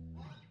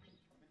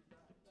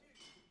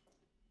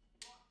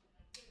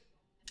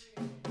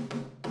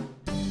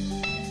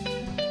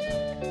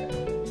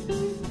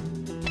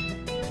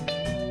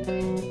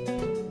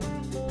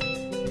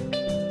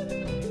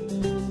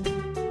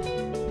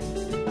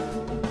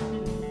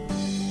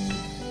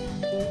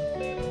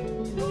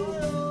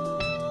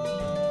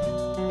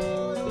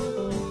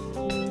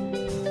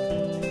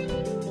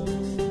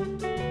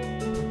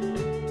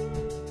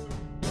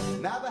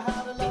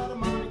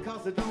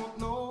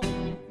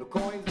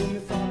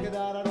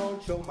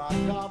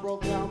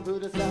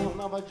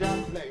 Of a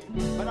jam plane,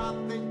 but I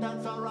think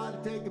that's alright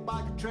to take it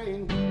by the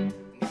train.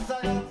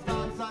 Second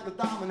starts like a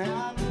diamond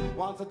hand.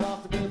 Once I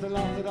tossed the bills and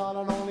lost it all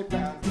on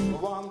OnlyFans.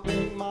 But one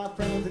thing, my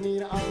friends, you need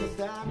to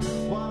understand: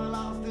 what I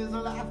lost is a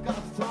life, 'cause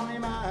it's only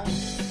man.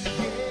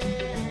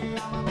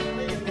 Yeah, I'm a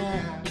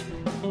millionaire.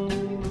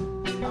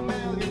 A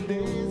million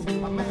days,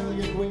 a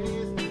million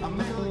ways, a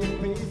million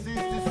faces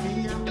to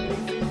see and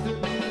places to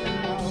be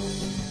now.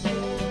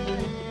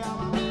 Yeah,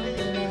 I'm a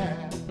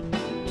millionaire.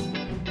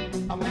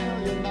 A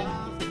million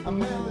miles, a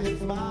million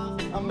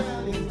smiles, a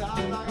million stars.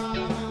 I got a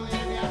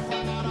million, yes,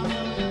 I got a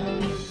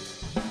million.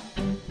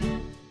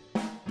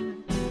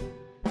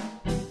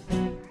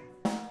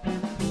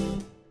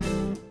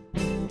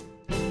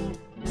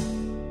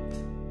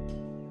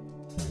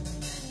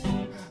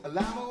 A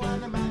Lambo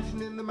and a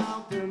mansion in the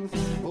mountains,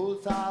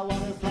 poolside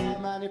water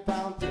slide, many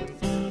fountains.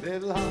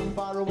 Little hut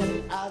far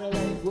away out of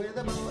lake with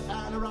a boat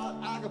and a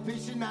rod. I go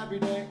fishing every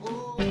day.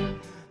 Ooh,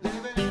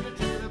 living in a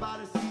trailer by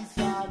the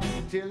seaside,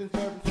 chilling,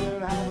 surfing,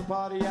 swimming, have a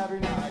party every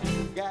night.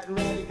 Getting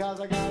ready 'cause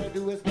I gotta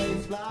do a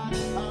space flight.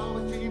 I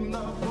always dreamed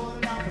of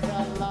pulling off a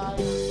satellite.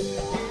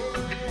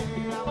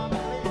 Yeah, I'm a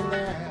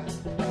millionaire.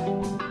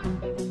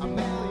 A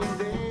million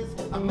days,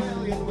 a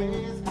million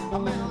ways, a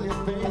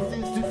million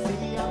faces to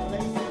see, a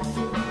places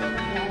to be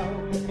now.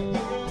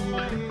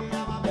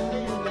 Yeah, I'm a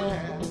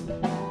millionaire.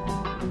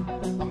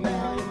 A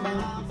million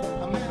miles,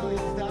 a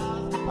million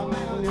stars, a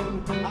million.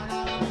 I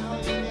got a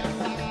million, yes,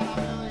 I got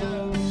a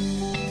million.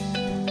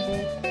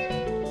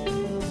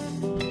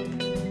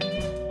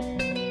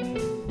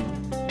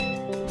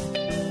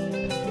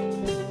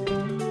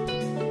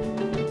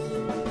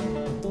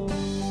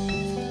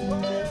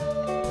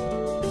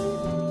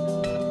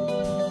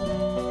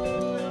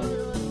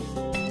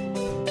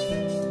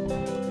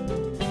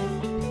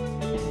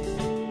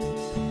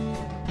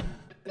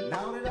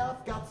 Now that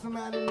I've got so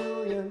many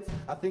millions,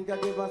 I think I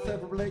give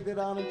myself a break that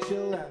I'm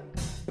chillin'.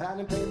 Pen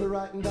and paper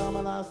writing down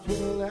my last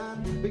will,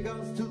 and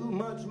because too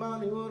much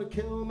money would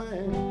kill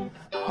me.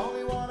 I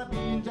only wanna be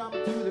and jump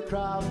to the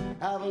crowd,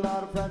 have a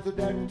lot of friends who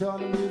dare to turn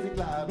the music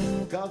loud.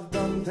 'Cause it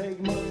doesn't take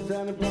much to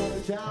turn a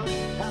brother child.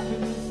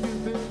 Happiness is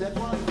stupid, that's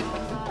what it's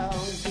all about.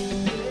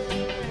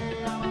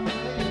 Yeah, I'm a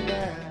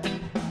millionaire.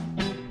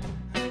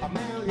 A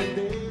million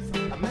days,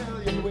 a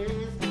million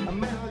ways, a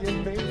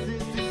million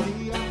faces to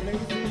see, a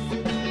places to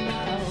be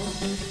now.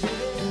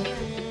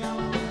 Yeah, I'm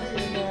a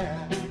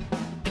millionaire.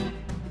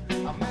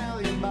 A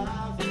million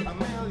miles, a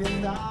million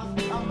stars,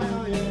 a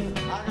million.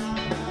 I got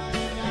a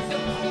million, yes, I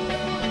got a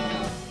million.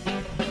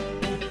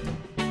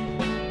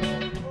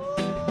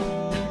 Oh,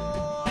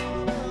 I'm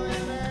a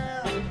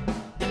millionaire.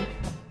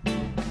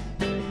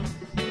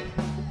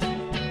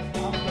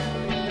 I'm a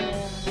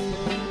millionaire.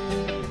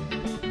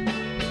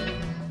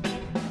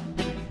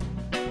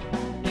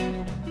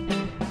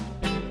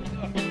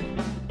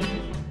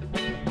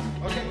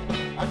 Okay,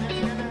 an der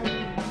Stelle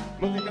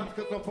muss ich ganz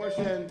kurz noch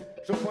vorstellen,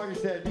 schon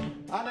vorgestellt.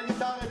 An der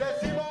Gitarre, der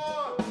Simon!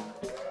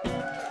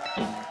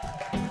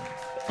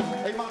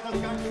 Ich mach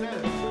das ganz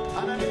schnell.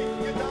 An der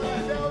nächsten Gitarre,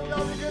 der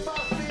unglaubliche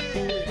Basti!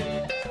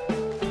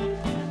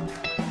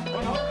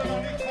 Und heute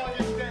noch nicht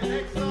vorgestellt,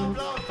 extra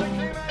Applaus für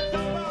Gemäß.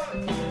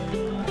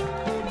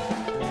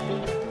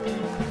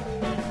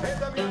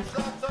 Hinter mir am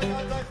Schlagzeug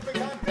allseits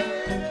bekannt,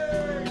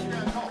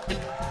 der noch.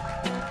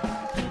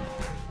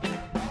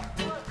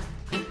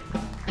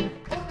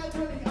 Und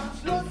natürlich am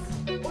Schluss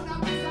und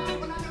am Gesang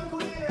und an der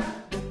Ukulele,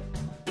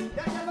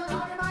 der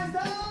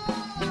Generalmeister!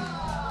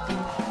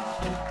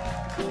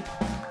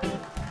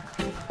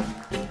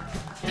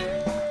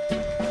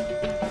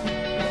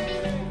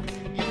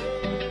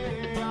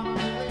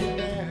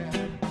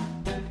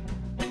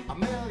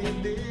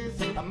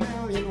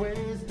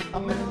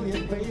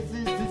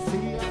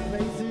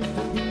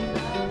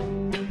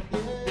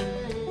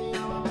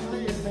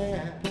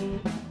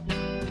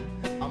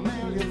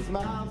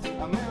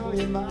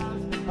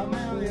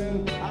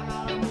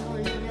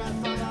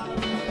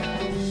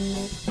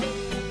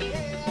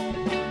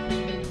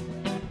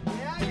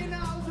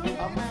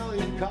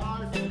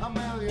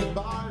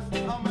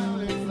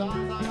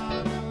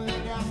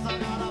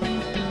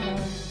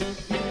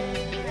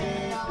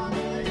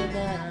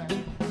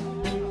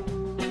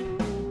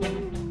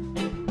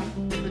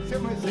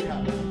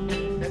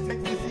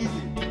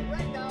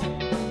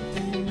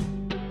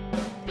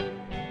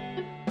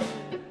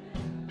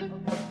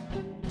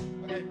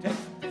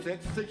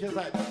 sicher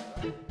seid.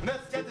 Und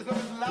jetzt geht es noch ein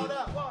bisschen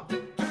lauter.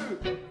 1,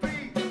 2, 3,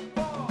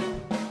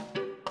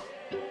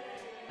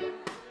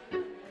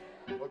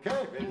 4.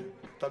 Okay,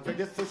 dann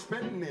vergesst zu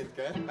spenden nicht,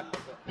 gell?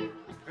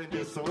 Wenn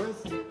das so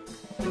ist.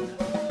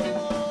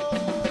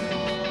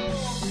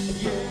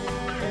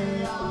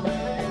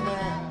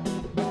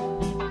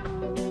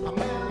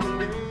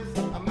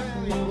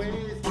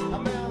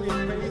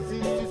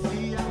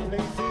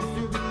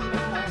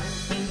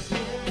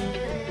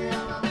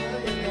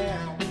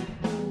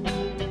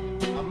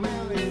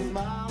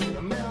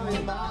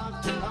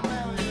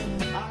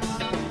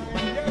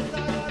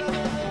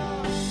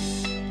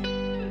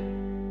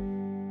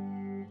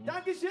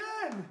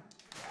 Dankeschön!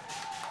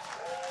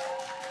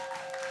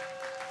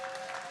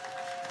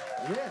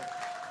 Yeah.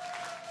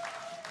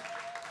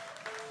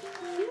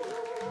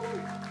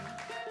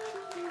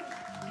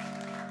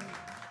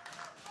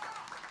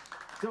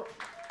 So,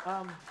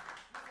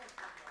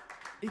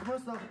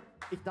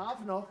 ich darf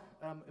noch,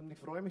 ich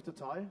freue mich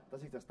total,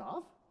 dass ich das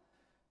darf,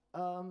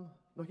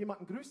 noch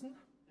jemanden grüßen.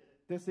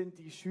 Das sind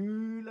die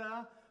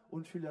Schüler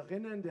und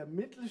Schülerinnen der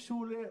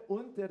Mittelschule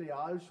und der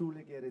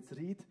Realschule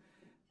Geretsried.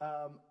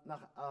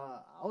 Nach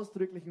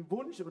ausdrücklichem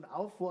Wunsch und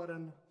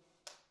Auffordern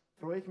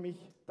freue ich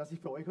mich, dass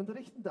ich bei euch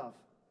unterrichten darf.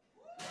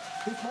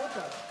 Bis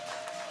Montag.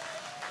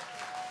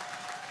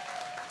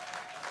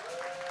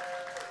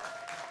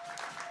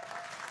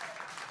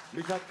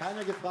 Mich hat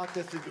keiner gefragt,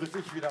 deswegen grüße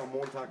ich wieder am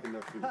Montag in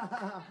der Früh.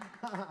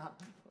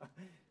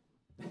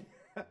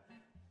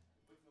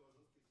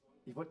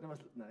 Ich wollte noch was...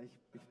 Nein,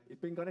 ich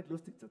bin gar nicht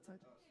lustig zurzeit.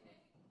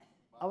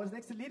 Aber das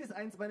nächste Lied ist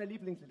eins meiner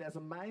Lieblingslieder,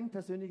 also mein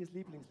persönliches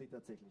Lieblingslied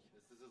tatsächlich.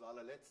 Das ist das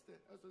allerletzte,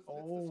 also das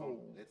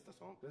letzte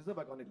Song. Das ist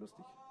aber gar nicht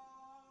lustig.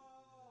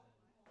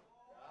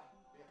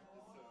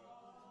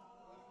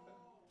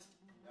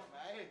 Ja,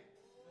 mei.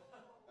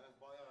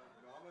 Das war ja,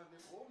 wir haben ja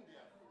nicht oben die.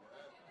 1,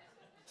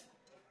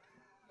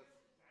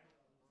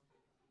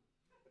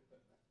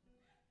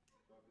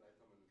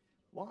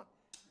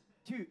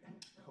 2, 1,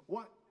 2,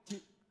 3,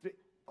 4.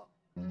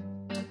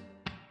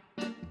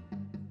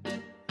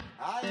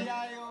 Ay,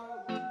 ay,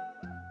 oh.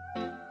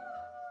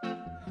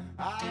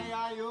 Ay,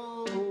 ay,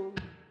 oh.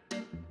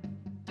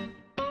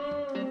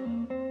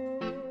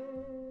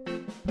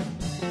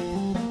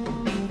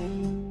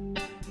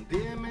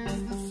 Dear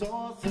Mr.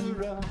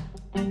 Sorcerer,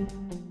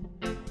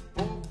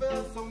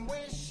 fulfill some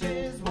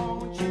wishes,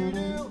 won't you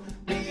do?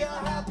 Be a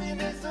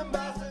happiness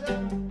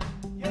ambassador.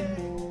 Yeah.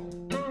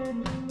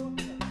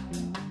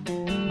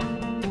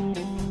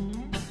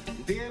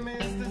 Dear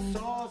Mr.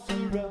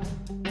 Sorcerer,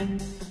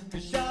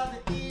 shot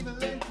the evil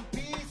into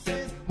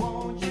pieces,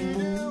 won't you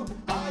do?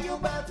 Are you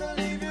about to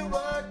leave your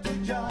work to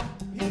John?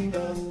 He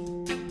goes.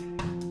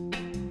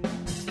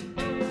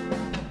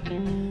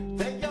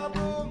 Take your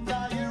broom,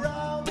 fly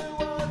around the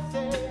world,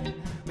 say,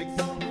 make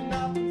something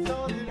happen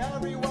so that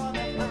everyone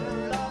has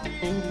heard of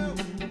you.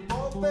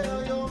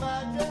 Fulfill your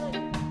magic.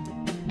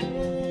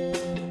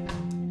 Yeah.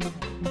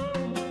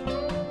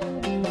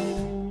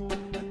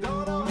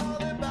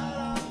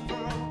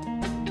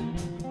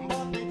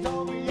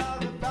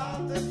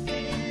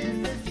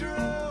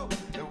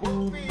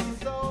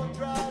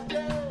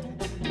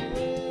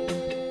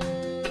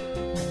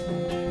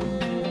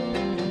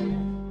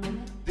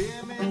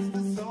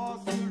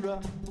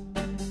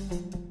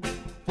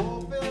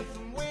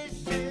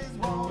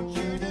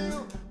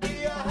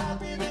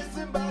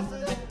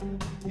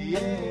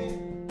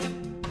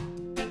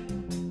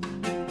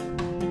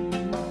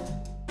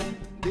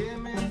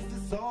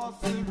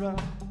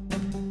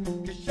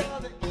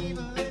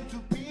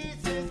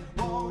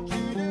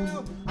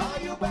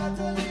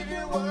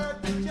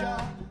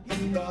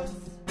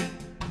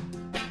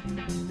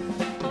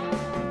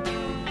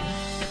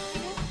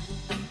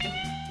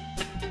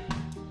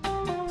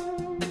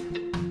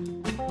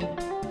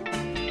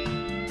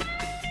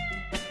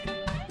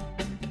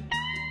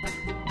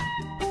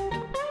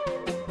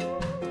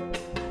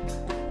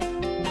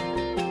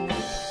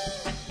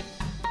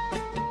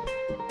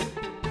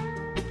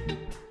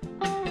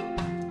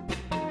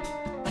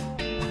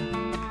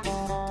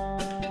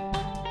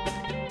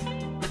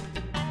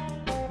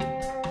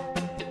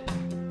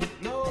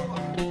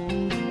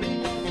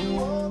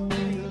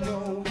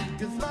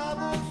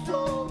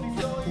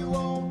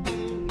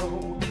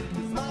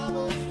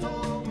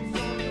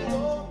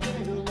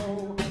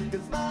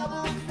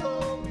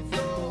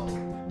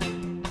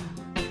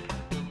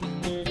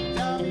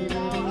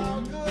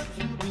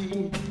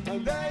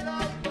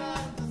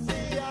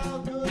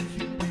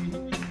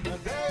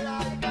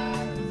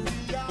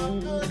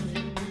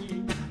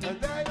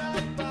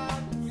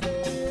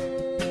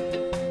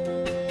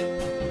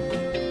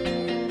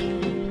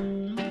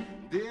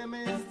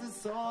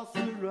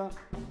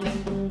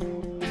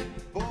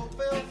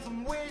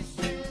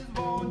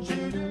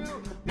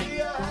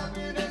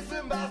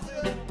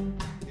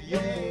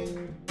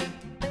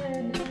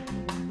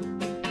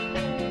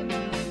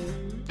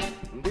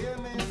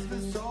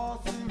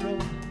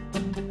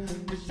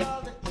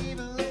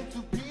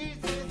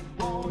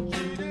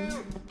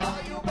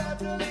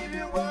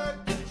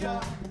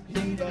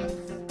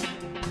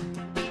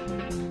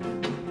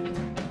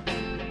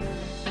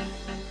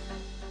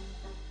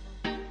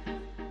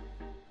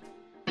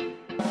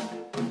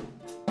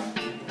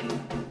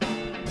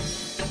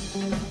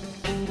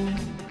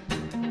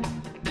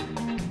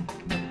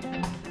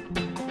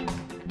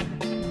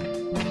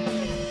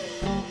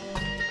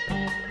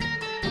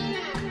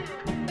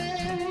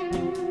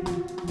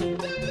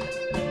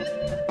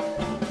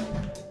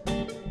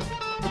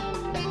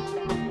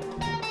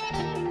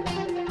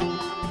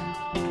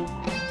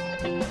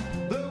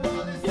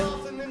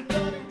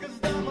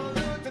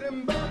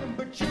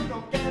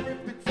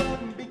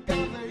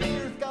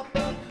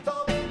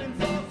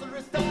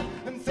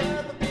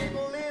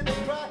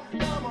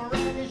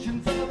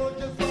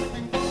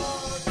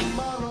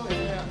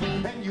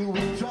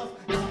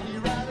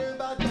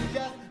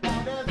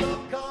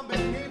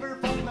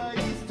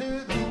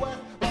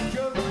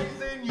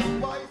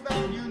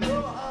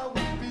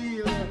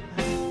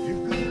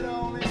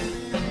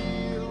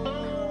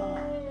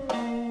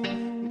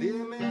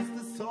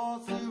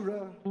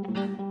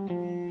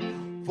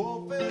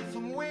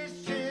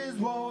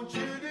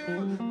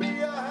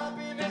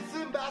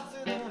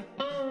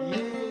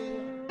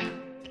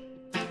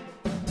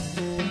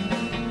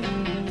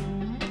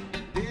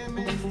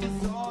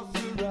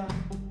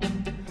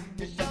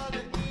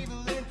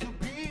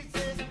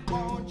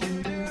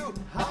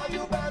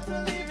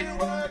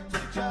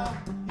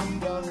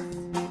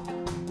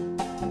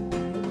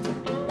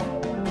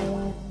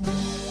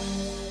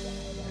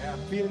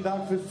 vielen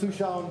Dank fürs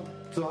Zuschauen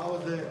zu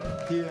Hause,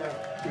 hier,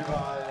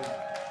 überall.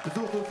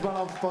 Besucht uns mal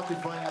auf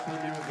Spotify, Apple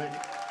Music,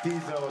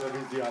 Deezer oder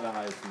wie sie alle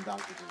heißen.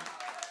 Dankeschön.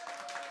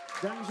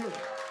 Dankeschön.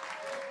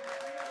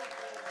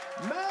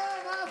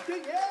 Man of the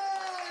Year!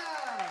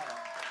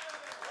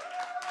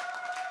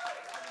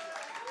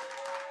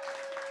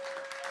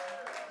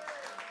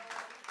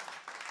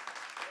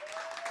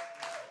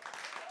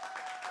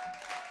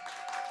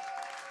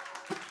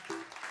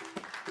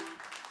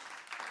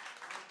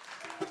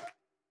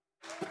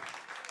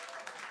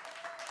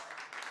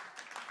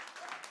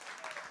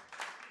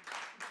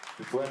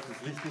 Bevor jetzt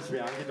das Licht nicht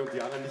mehr angeht und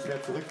die anderen nicht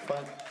mehr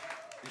zurückfallen,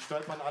 die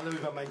stolpern alle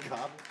über mein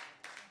Kabel.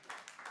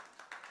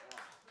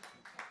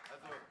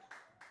 Also,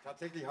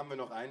 tatsächlich haben wir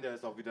noch einen, der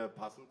ist auch wieder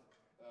passend.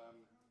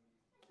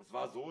 Es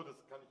war so, das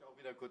kann ich auch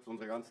wieder kurz,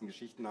 unsere ganzen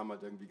Geschichten haben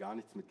halt irgendwie gar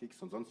nichts mit Gigs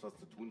und sonst was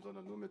zu tun,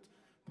 sondern nur mit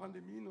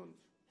Pandemien und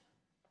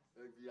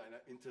irgendwie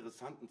einer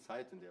interessanten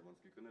Zeit, in der wir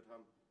uns gegründet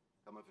haben,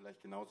 kann man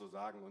vielleicht genauso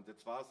sagen. Und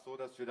jetzt war es so,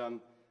 dass wir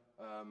dann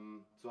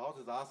zu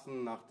Hause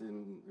saßen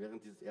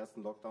während dieses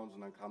ersten Lockdowns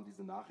und dann kam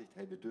diese Nachricht,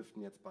 hey, wir dürften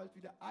jetzt bald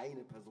wieder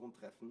eine Person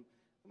treffen.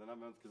 Und dann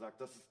haben wir uns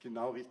gesagt, das ist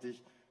genau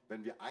richtig.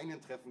 Wenn wir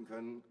einen treffen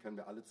können, können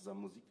wir alle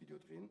zusammen ein Musikvideo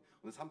drehen.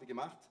 Und das haben wir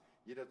gemacht,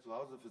 jeder zu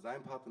Hause für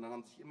seinen Part. Und dann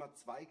haben sich immer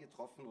zwei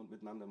getroffen und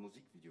miteinander ein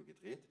Musikvideo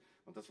gedreht.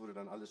 Und das wurde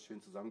dann alles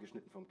schön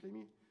zusammengeschnitten vom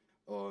Clemmy.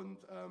 Und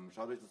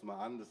schaut euch das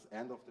mal an, das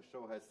End of the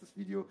Show heißt das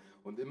Video.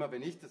 Und immer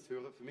wenn ich das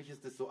höre, für mich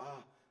ist das so,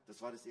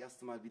 das war das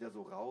erste Mal wieder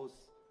so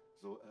raus.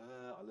 So,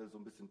 alle so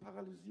ein bisschen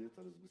paralysiert,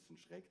 alle so ein bisschen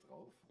schräg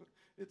drauf.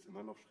 Jetzt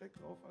immer noch schräg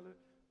drauf, alle.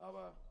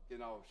 Aber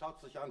genau, schaut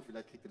es euch an,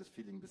 vielleicht kriegt ihr das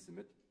Feeling ein bisschen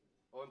mit.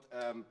 Und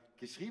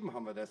geschrieben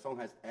haben wir, der Song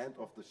heißt End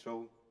of the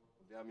Show.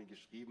 Und wir haben ihn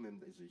geschrieben,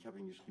 ich habe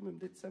ihn geschrieben im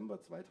Dezember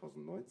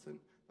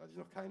 2019. Da hatte ich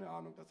noch keine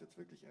Ahnung, dass jetzt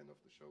wirklich End of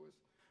the Show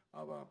ist.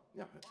 Aber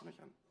ja, hört es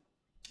euch an.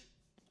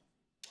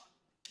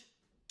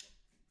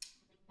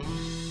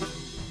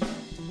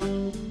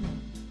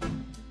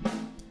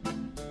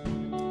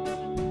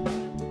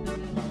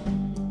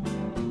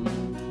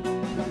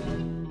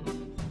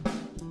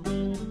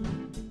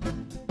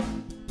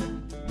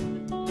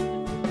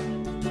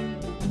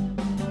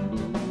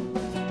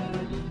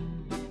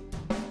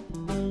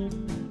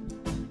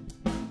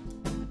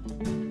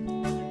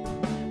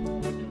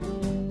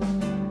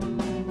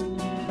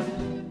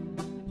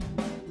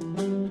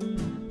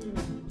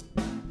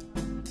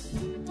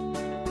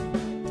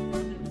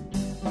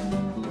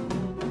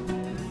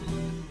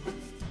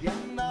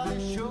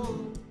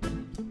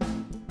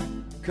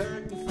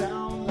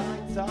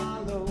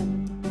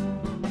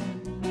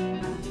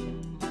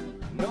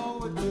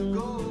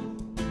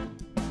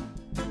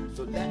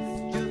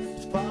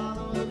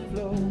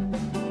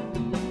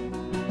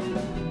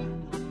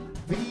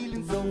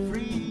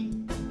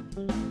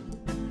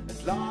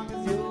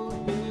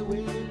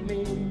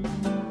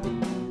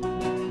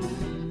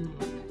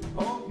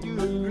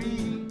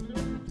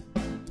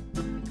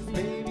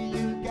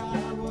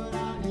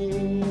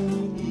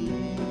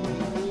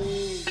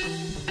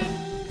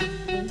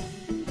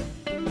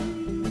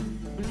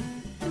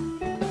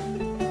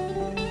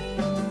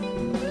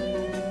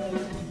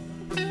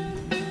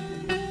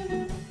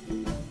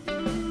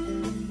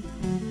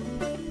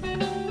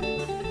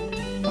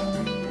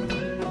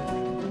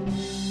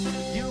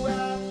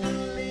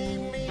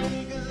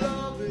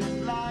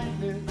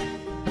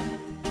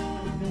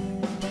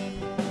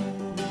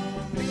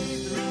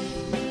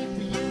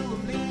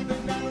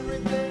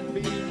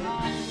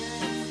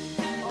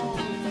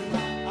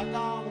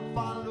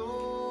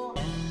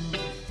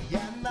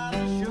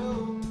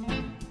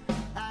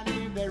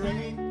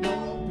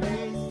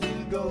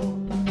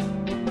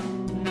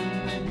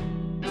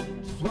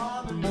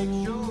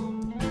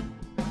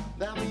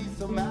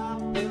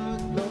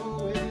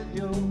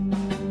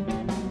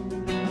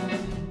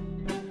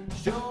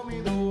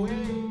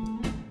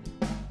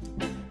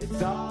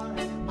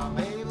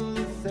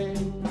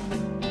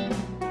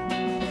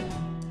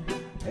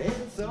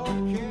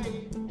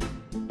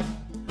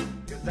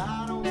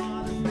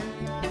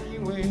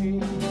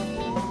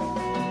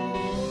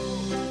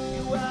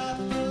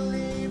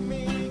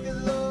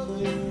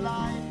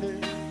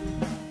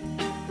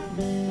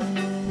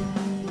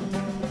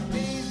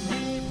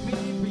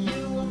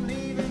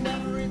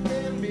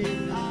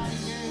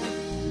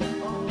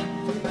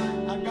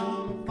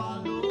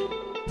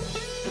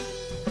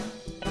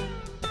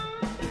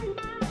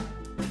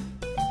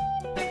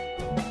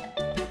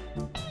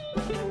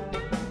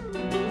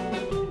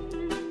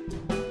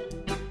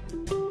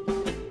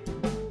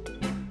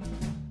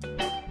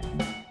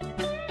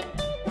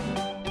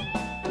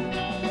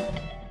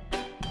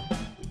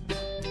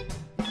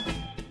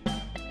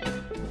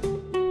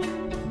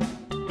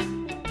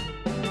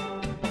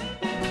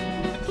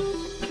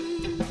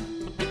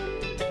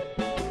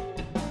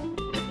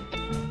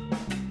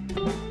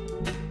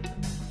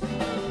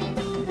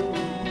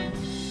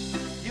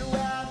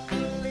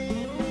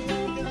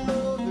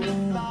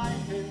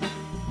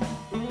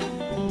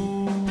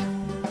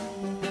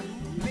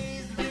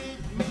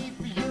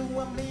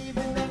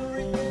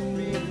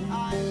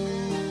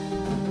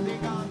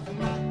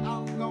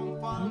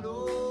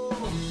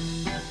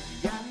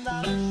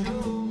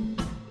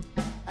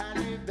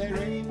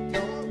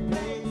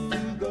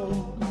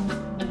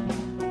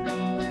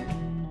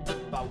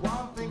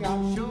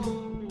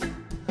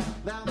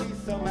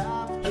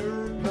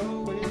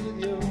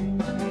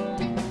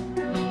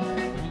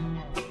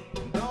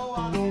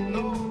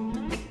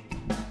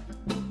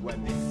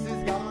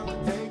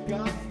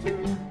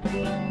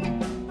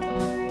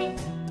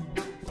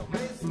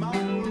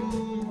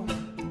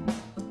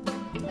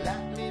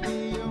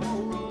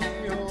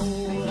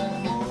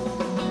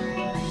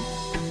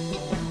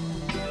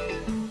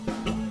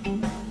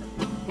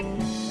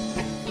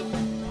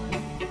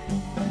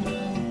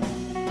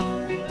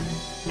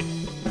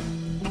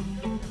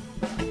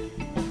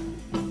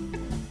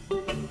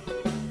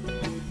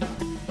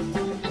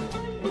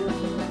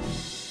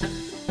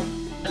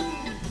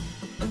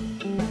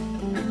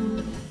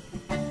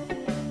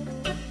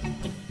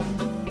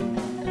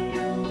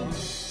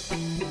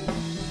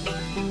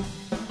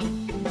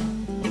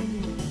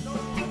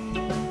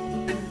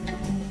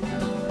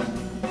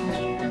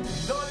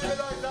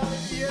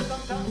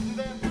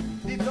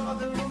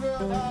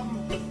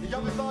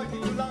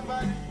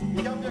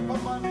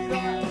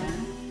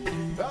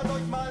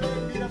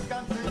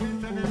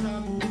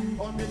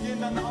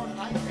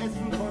 ein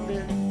Essen von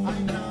den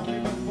Einnahmen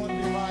über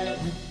Spotify.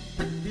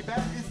 Die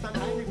Band ist dann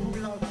eine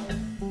Kugel aus.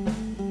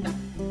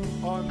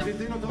 Und wir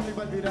sehen uns hoffentlich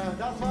bald wieder.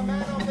 Das war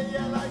Man of the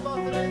Year live aus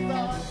Dresden.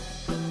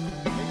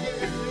 Mit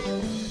ihrem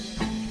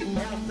Lied.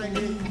 Erster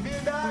geht.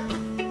 Vielen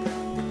Dank.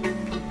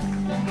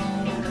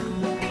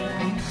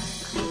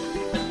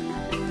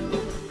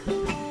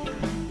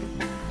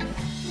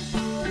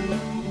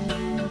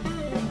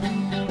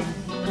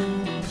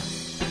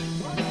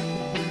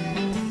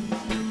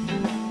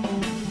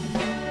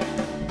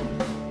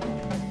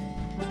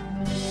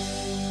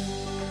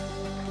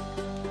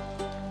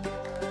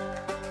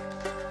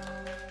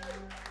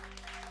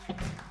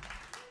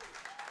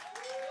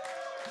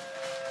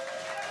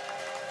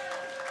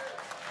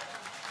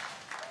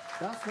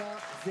 Das war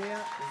sehr,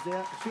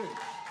 sehr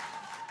schön.